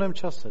přítomném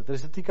čase, který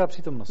se týká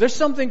přítomnosti. There's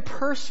something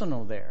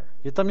personal there.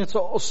 Je tam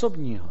něco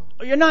osobního.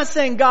 You're not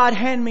saying, God,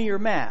 hand me your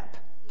map.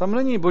 Tam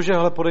není, Bože,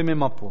 hele, podej mi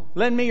mapu.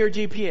 Lend me your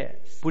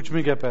GPS. Půjč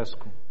mi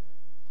GPSku.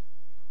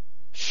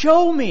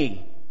 Show me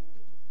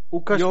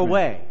Ukaž your mi.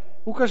 way.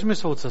 Ukaž mi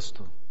svou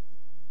cestu.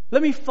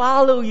 Let me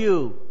follow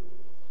you.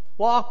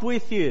 Walk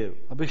with you.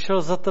 Abych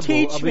šel za tebou,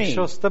 Teach abych me.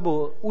 šel s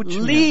tebou. Uč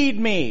mě. Lead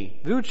me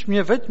Vyuč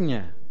mě, veď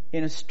mě.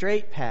 in a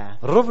straight path.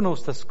 Rovnou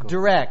stezkou.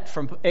 Direct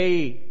from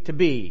A to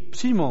B.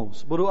 Přímou,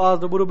 z bodu A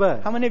do bodu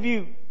B. How many of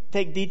you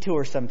take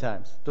detours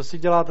sometimes? To si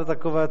děláte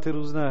takové ty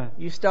různé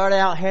You start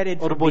out headed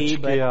for B, odbočky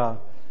but a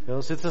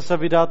jo, sice se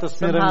vydáte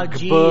směrem somehow k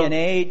G B, and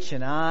H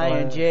and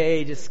I and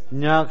J just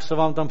nějak se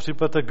vám tam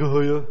připete k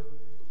H.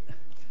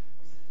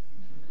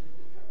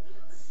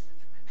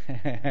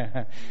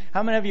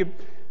 How many of you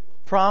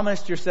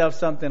promised yourself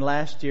something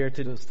last year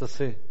to Jste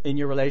si in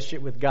your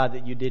relationship with God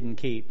that you didn't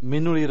keep?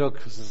 minulý rok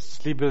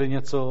slíbili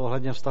něco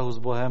ohledně vztahu s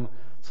Bohem,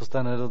 co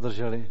jste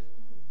nedodrželi?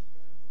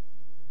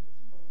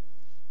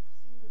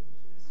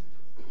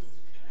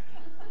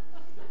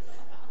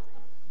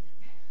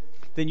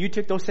 Then you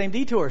took those same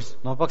detours.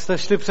 No a pak jste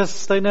šli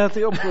přes stejné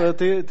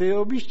ty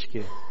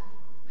objížďky.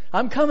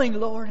 I'm coming,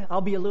 Lord.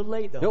 I'll be a little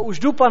late though. Jo, už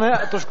jdu, pane,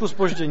 a trošku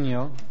zpoždění,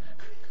 jo.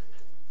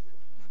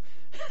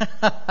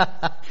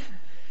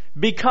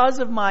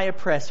 Because of my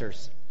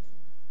oppressors.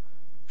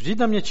 Vždyť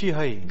na mě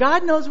číhají.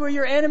 God knows where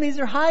your enemies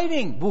are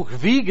hiding. Bůh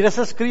ví, kde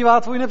se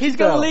skrývá tvůj He's going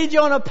nepřítel. to lead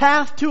you on a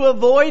path to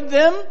avoid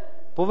them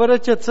Povede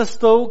tě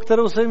cestou,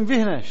 kterou se jim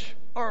vyhneš.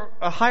 or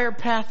a higher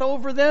path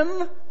over them.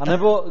 A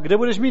nebo kde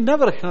budeš mít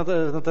navrch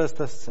na té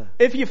stezce.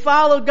 If you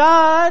follow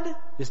God,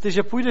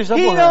 Jestliže půjdeš za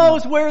He Bohem,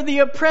 knows where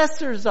the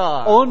oppressors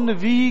are. on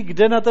ví,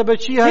 kde na tebe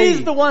He's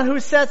číhají. the one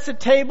who sets a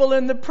table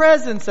in the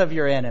presence of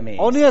your enemies.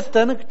 On je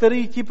ten,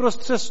 který ti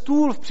prostře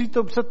stůl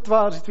před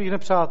tváří tvých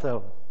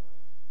nepřátel.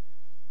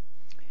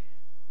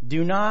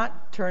 Do not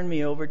turn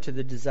me over to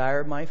the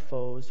desire of my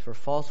foes, for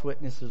false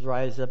witnesses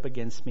rise up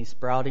against me,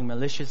 sprouting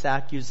malicious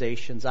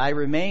accusations. I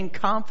remain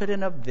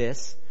confident of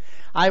this.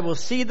 I will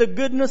see the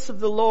goodness of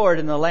the Lord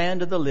in the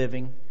land of the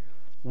living.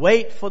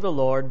 Wait for the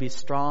Lord, be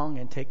strong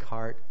and take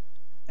heart,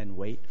 and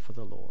wait for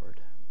the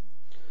Lord.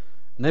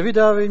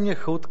 Nevydávej mě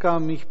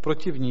choutkám mých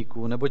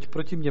protivníků, neboť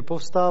proti mně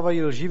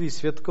povstávají lživí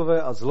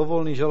svědkové a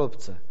zlovolný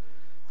žalobce.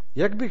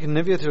 Jak bych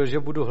nevěřil, že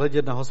budu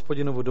hledět na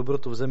Hospodinovu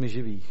dobrotu v zemi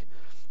živých?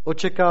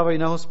 Očekávej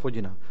na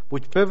Hospodina.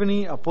 Buď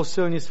pevný a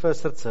posilni své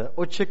srdce.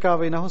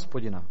 Očekávej na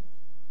Hospodina.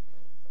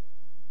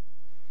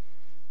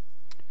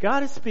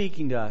 God is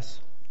speaking to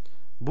us.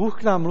 Bůh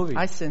k nám mluví.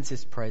 I sense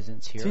His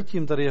presence here.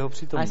 Cítím tady jeho I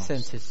přítomnost.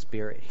 sense His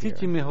Spirit here.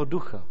 Cítím jeho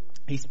ducha.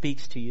 He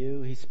speaks to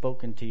you. He's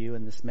spoken to you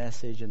in this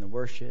message and the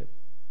worship.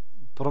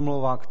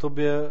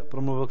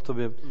 Promluvil k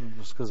tobě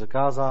skrze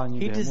kázání,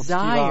 He během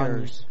uctívání.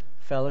 desires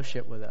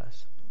fellowship with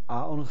us.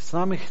 A on s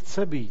námi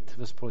chce být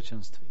ve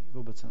společenství, v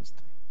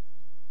obecenství.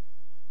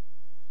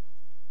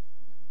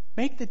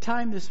 Make the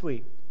time this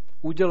week.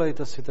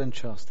 Udělejte si ten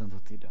čas tento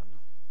týden.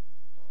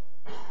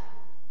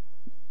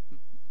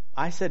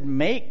 I said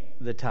make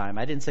the time.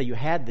 I didn't say you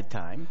had the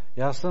time.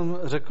 Já jsem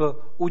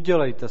řekl,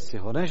 udělejte si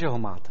ho, ne, že ho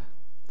máte,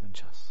 ten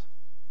čas.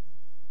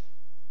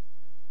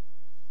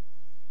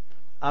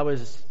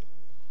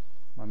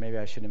 Well, maybe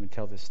I shouldn't even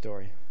tell this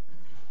story.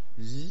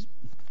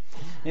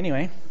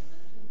 Anyway,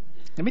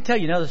 let me tell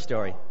you another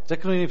story.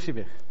 Řeknu jiný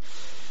příběh.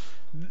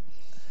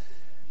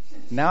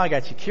 Now I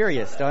got you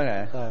curious, don't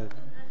I? Tak,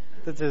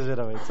 teď jsi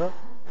zvědavý, co?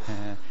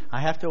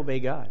 I have to obey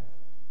God.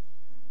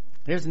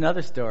 Here's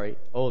another story,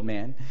 old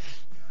man.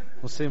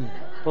 Musím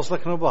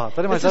poslechnout Boha.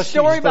 Tady máš It's a další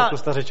story historku, about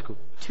stařečku.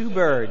 two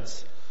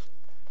birds.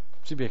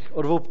 Příběh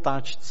o 2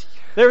 ptáčcích.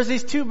 There was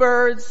these two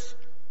birds,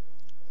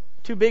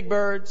 two big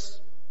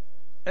birds,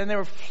 and they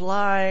were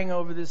flying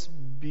over this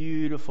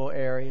beautiful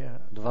area,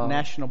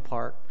 national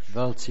park.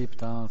 Velcí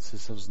ptáci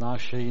se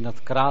vznášejí nad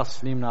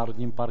krásným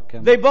národním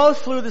parkem. They both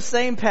flew the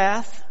same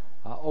path.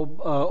 A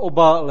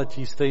oba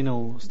letí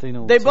stejnou They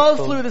cestou.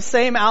 both flew the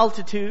same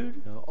altitude.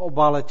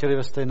 Oba letěli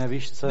ve stejné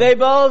výšce. They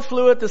both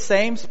flew at the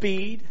same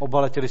speed. Oba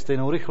letěli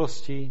stejnou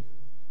rychlostí.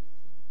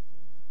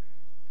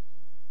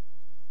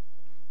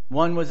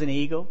 One was an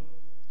eagle,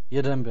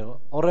 Jeden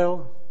byl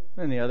orel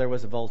and the other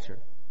was a vulture.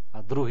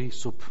 a druhý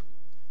sup.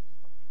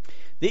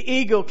 The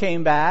eagle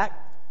came back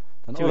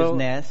Ten to his orel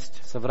nest,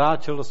 se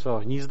vrátil do svého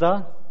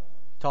hnízda,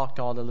 talked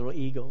to all the little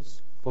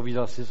eagles,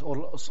 povídal si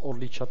s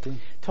orličaty,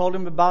 told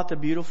him about the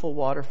beautiful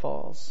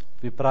waterfalls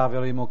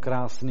vyprávěl jim o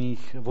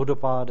krásných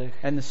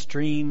vodopádech, and the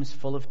streams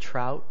full of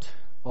trout,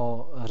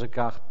 o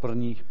řekách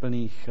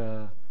plných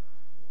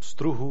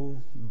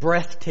struhů,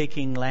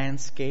 breathtaking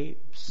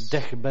landscapes,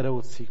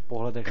 dechberoucích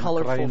pohledech na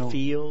colorful krajinu,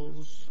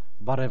 fields,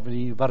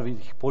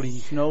 barvitých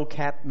polích,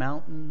 snow-capped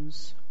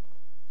mountains,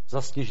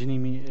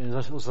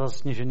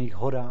 zasněžených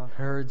horách,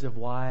 herds of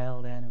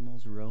wild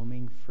animals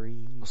roaming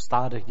free. o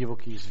stádech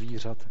divokých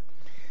zvířat,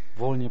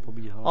 volně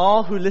pobíhal.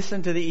 All who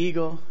listened to the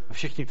eagle A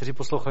všichni, kteří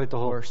poslouchali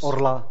toho were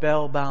orla,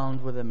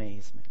 spellbound with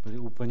amazement. byli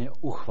úplně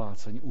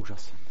uchváceni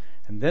úžasem.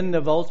 And then the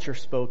vulture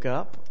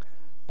spoke up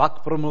Pak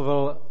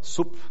promluvil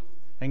sup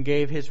and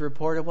gave his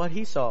report of what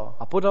he saw.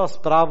 a podal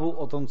zprávu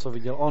o tom, co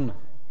viděl on.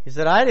 He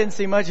said, I didn't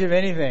see much of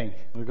anything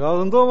Já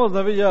jsem toho moc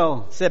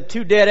neviděl. except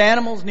two dead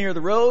animals near the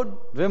road,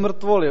 2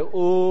 mrtvoly,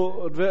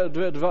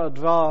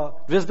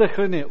 dvě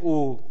zdechliny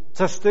u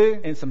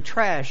cesty and some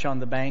trash on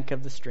the bank of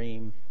the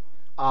stream.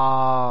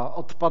 a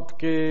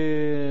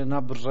odpadky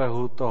na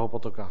břehu toho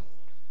potoka.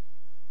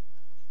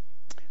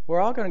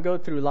 We're all going to go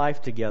through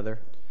life together,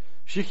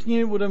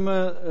 Všichni budeme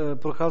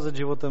procházet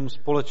životem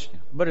společně.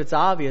 but it's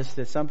obvious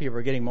that some people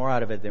are getting more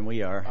out of it than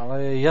we are.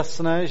 Ale je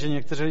jasné, že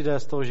někteří lidé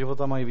z toho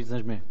života mají víc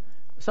než my.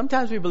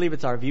 Sometimes we believe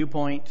it's our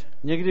viewpoint,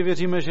 Někdy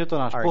věříme, že je to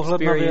náš our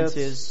pohled na věc,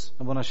 experiences,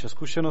 nebo naše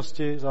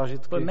zkušenosti,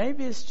 zážitky, but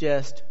maybe it's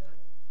just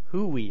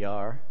who we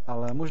are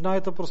ale možná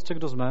je to prostě,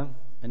 kdo jsme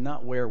and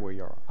not where we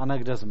are. a ne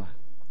kde jsme.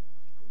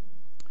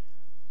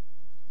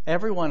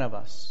 Every one of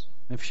us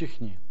My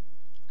všichni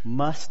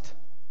must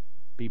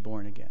be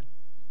born again,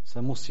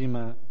 se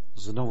musíme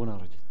znovu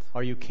narodit.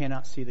 or you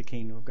cannot see the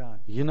kingdom of God.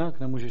 Jinak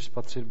nemůžeš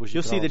spatřit Boží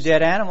You'll see the království.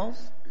 dead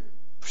animals.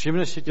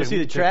 Všimneš si You'll see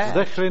the těch trash.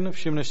 zdechlin,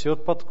 všimneš si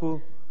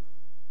odpadku.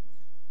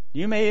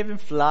 You may even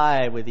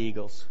fly with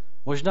eagles.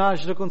 Možná,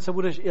 že dokonce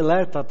budeš i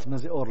létat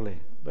mezi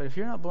orly. But if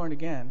you're not born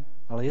again,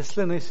 Ale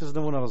jestli nejsi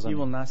znovu you will narozený,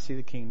 not see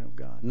the kingdom of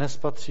God.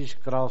 nespatříš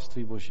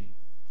království Boží.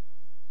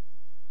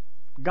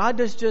 God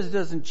just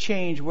doesn't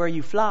change where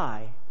you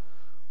fly.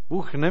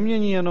 Bůh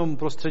nemění jenom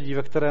prostředí,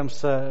 ve kterém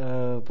se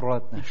He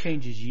proletneš.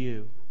 changes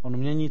you. On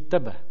mění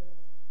tebe.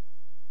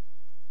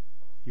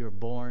 You're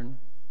born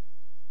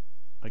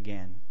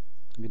again.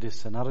 Kdy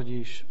se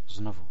narodíš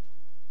znovu.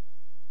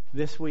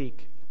 This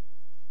week,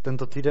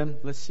 Tento týden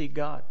let's seek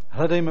God.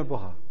 hledejme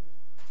Boha.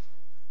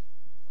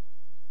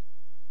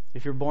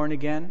 If you're born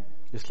again,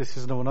 Jestli jsi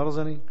znovu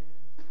narozený,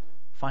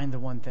 find the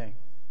one thing.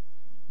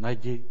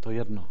 najdi to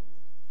jedno.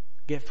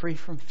 Get free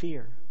from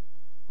fear.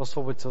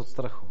 Osvoboď se od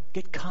strachu.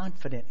 Get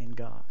confident in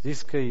God.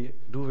 Získej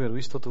důvěru,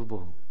 jistotu v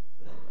Bohu.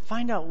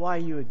 Find out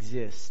why you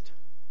exist.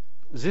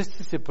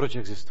 Zjisti si, proč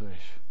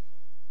existuješ.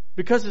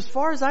 Because as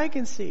far as I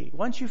can see,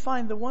 once you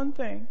find the one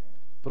thing,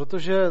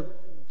 Protože,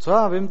 co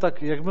já vím,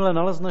 tak jakmile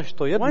nalezneš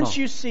to jedno,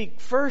 once you seek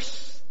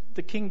first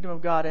the kingdom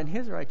of God and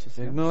his righteousness,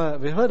 jakmile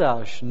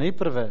vyhledáš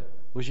nejprve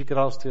Boží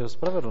království a jeho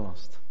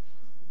spravedlnost,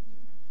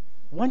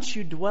 once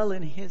you dwell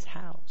in his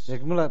house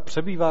jakmile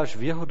přebýváš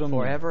v jeho domě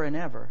forever and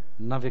ever,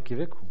 na věky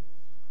věku,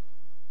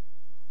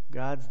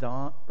 God's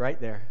right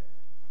there,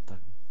 tak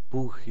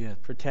Bůh je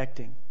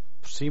protecting,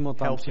 přímo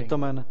tam helping,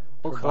 přítomen,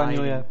 ochraňuje,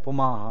 providing,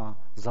 pomáhá,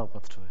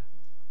 zaopatřuje.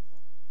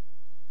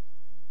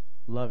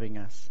 loving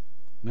us.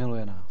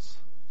 Miluje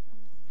nás.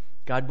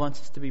 God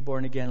wants us to be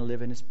born again and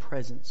live in His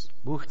presence.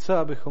 Bůh chce,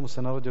 abychom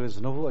se narodili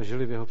znovu a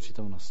žili v jeho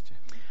přítomnosti.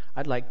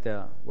 I'd like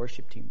the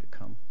worship team to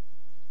come.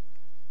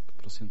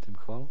 Prosím tým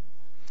chval.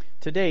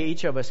 Today,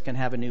 each of us can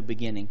have a new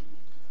beginning.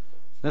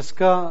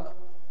 Dneska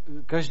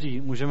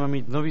každý můžeme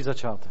mít nový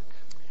začátek.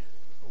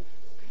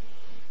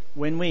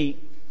 When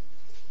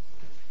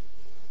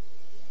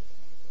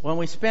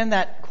we spend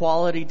that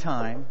quality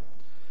time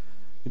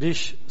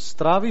Když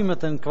strávíme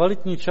ten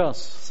kvalitní čas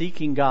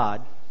seeking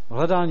God,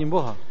 hledáním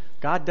Boha,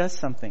 God does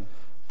something.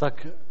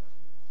 tak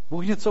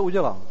Bůh něco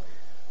udělá.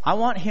 I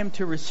want Him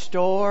to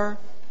restore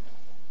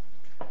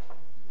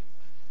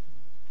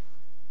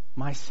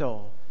my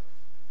soul.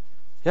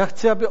 Já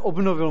chci, aby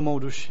obnovil mou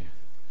duši.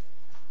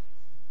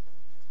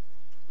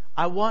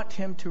 I want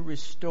Him to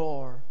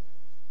restore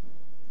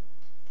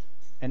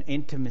an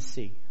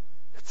intimacy.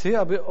 Chci,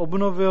 aby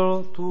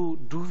obnovil tu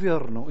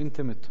důvěrnou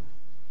intimitu.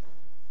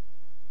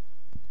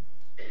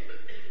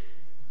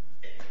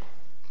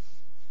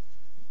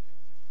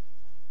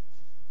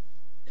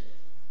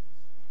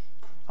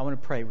 I want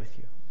to pray with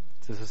you.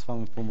 Chci se s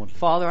vámi pomodlit.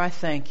 Father, I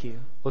thank you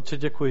Otče,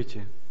 děkuji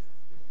ti,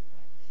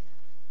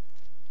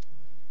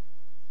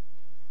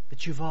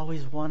 that you've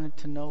always wanted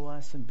to know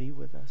us and be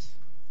with us.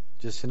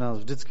 že jsi nás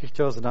vždycky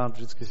chtěl znát,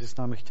 vždycky jsi s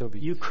námi chtěl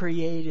být. You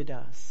created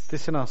us Ty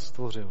jsi nás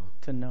stvořil,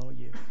 to know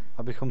you,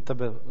 abychom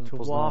tebe to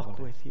walk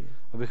poznávali, with you,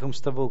 abychom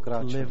s tebou to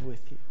kráčeli, live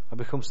with you.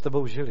 abychom s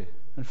tebou žili.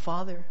 And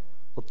Father,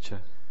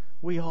 Otče,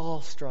 we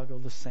all struggle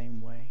the same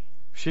way.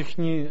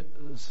 všichni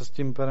se s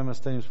tím pereme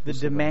stejným The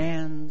způsobem.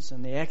 demands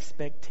and the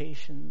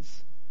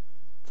expectations,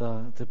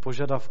 Ty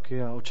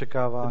požadavky a the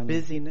očekávání,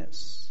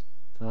 busyness,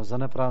 ta the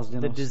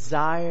zaneprázdněnost.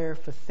 desire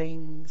for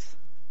things.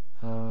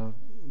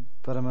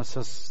 Pereme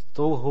se s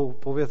touhou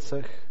po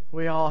věcech.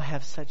 We all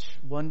have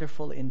such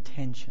wonderful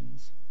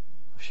intentions.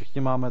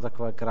 Všichni máme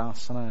takové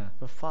krásné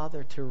But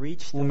Father, to reach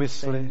those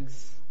úmysly,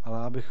 things,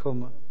 ale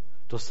abychom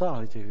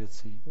dosáhli těch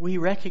věcí,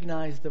 we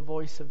recognize the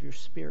voice of your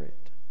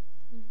Spirit,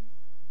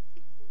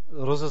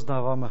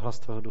 rozeznáváme hlas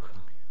tvého ducha,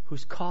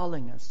 who's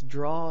calling us,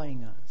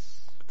 drawing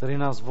us, který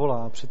nás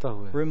volá a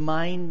přitahuje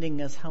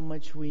reminding us how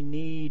much we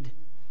need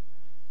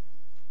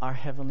our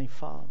Heavenly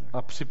Father,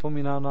 a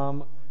připomíná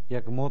nám,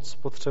 jak moc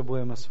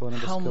potřebujeme svého how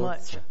nebeského much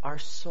Otce, our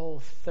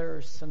soul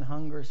thirsts and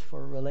hungers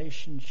for a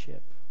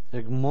relationship.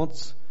 jak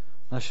moc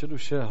naše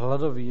duše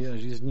hladoví a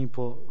žízní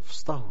po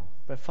vztahu.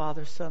 But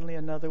Father, suddenly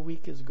another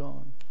week is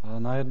gone, Ale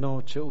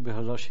najednou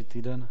uběhl další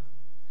týden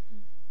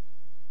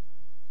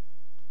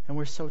and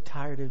we're so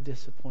tired of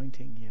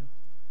disappointing you.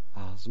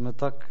 a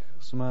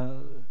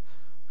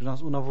už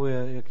nás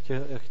unavuje,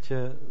 jak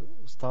tě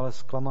stále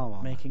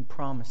zklamáváme. Making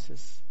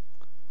promises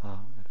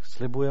A jak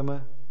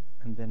slibujeme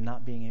and then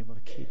not being able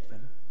to keep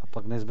them. a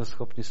pak nejsme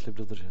schopni slib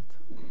dodržet.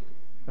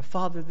 But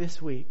Father,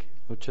 this week,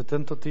 Otče,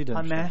 tento týden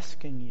I'm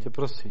asking tě you,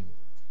 prosím,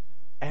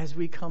 as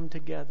we come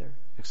together,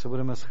 jak se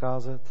budeme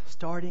scházet,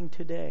 starting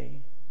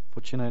today,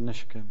 počínaje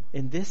dneškem,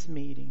 in this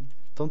meeting,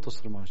 v tomto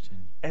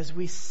shromáždění, as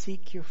we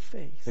seek your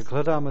face, jak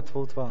hledáme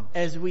tvou tvář,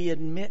 as we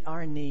admit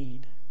our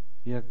need,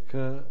 jak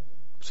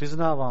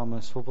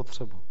přiznáváme svou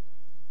potřebu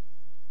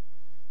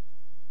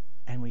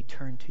and we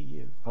turn to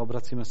you. a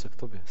obracíme se k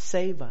tobě.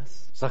 Save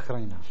us,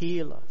 Zachraň nás,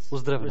 heal us,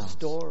 uzdrav nás,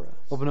 restore us,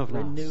 obnov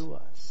nás, renew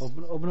us.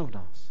 obnov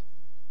nás.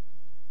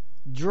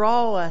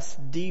 Draw us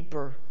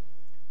deeper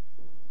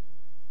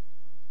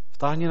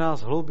Vtáhni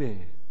nás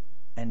hlouběji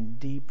and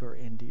deeper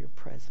into your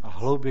presence, a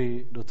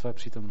hlouběji do tvé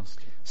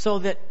přítomnosti.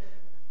 so that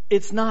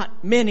it's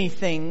not many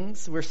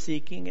things we're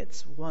seeking,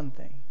 it's one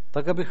thing,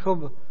 Tak,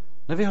 abychom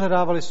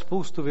nevyhledávali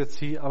spoustu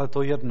věcí, ale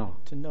to jedno,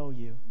 to know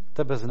you.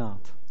 tebe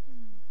znát.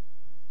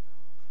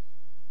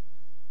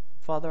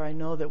 Father, I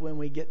know that when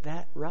we get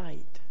that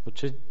right,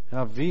 Otče,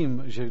 já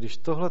vím, že když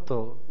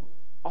tohleto,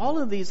 all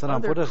of these se nám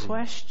other podaří,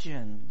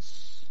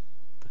 questions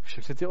tak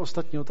všechny ty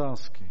ostatní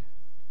otázky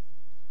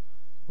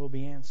will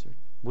be answered.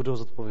 budou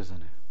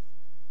zodpovězeny.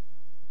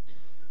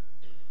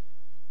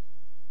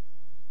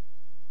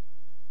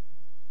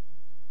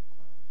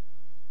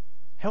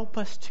 Help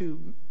us to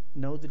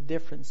know the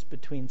difference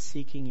between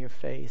seeking your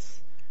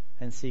face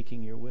and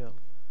seeking your will.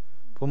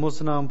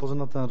 Pomoz nám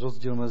poznat ten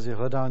rozdíl mezi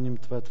hledáním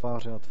tvé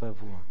tváře a tvé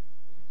vůle.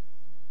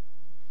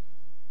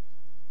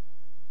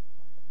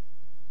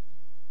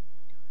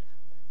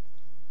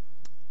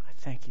 I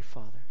thank you,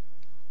 Father.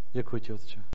 Děkuji ti, Otče.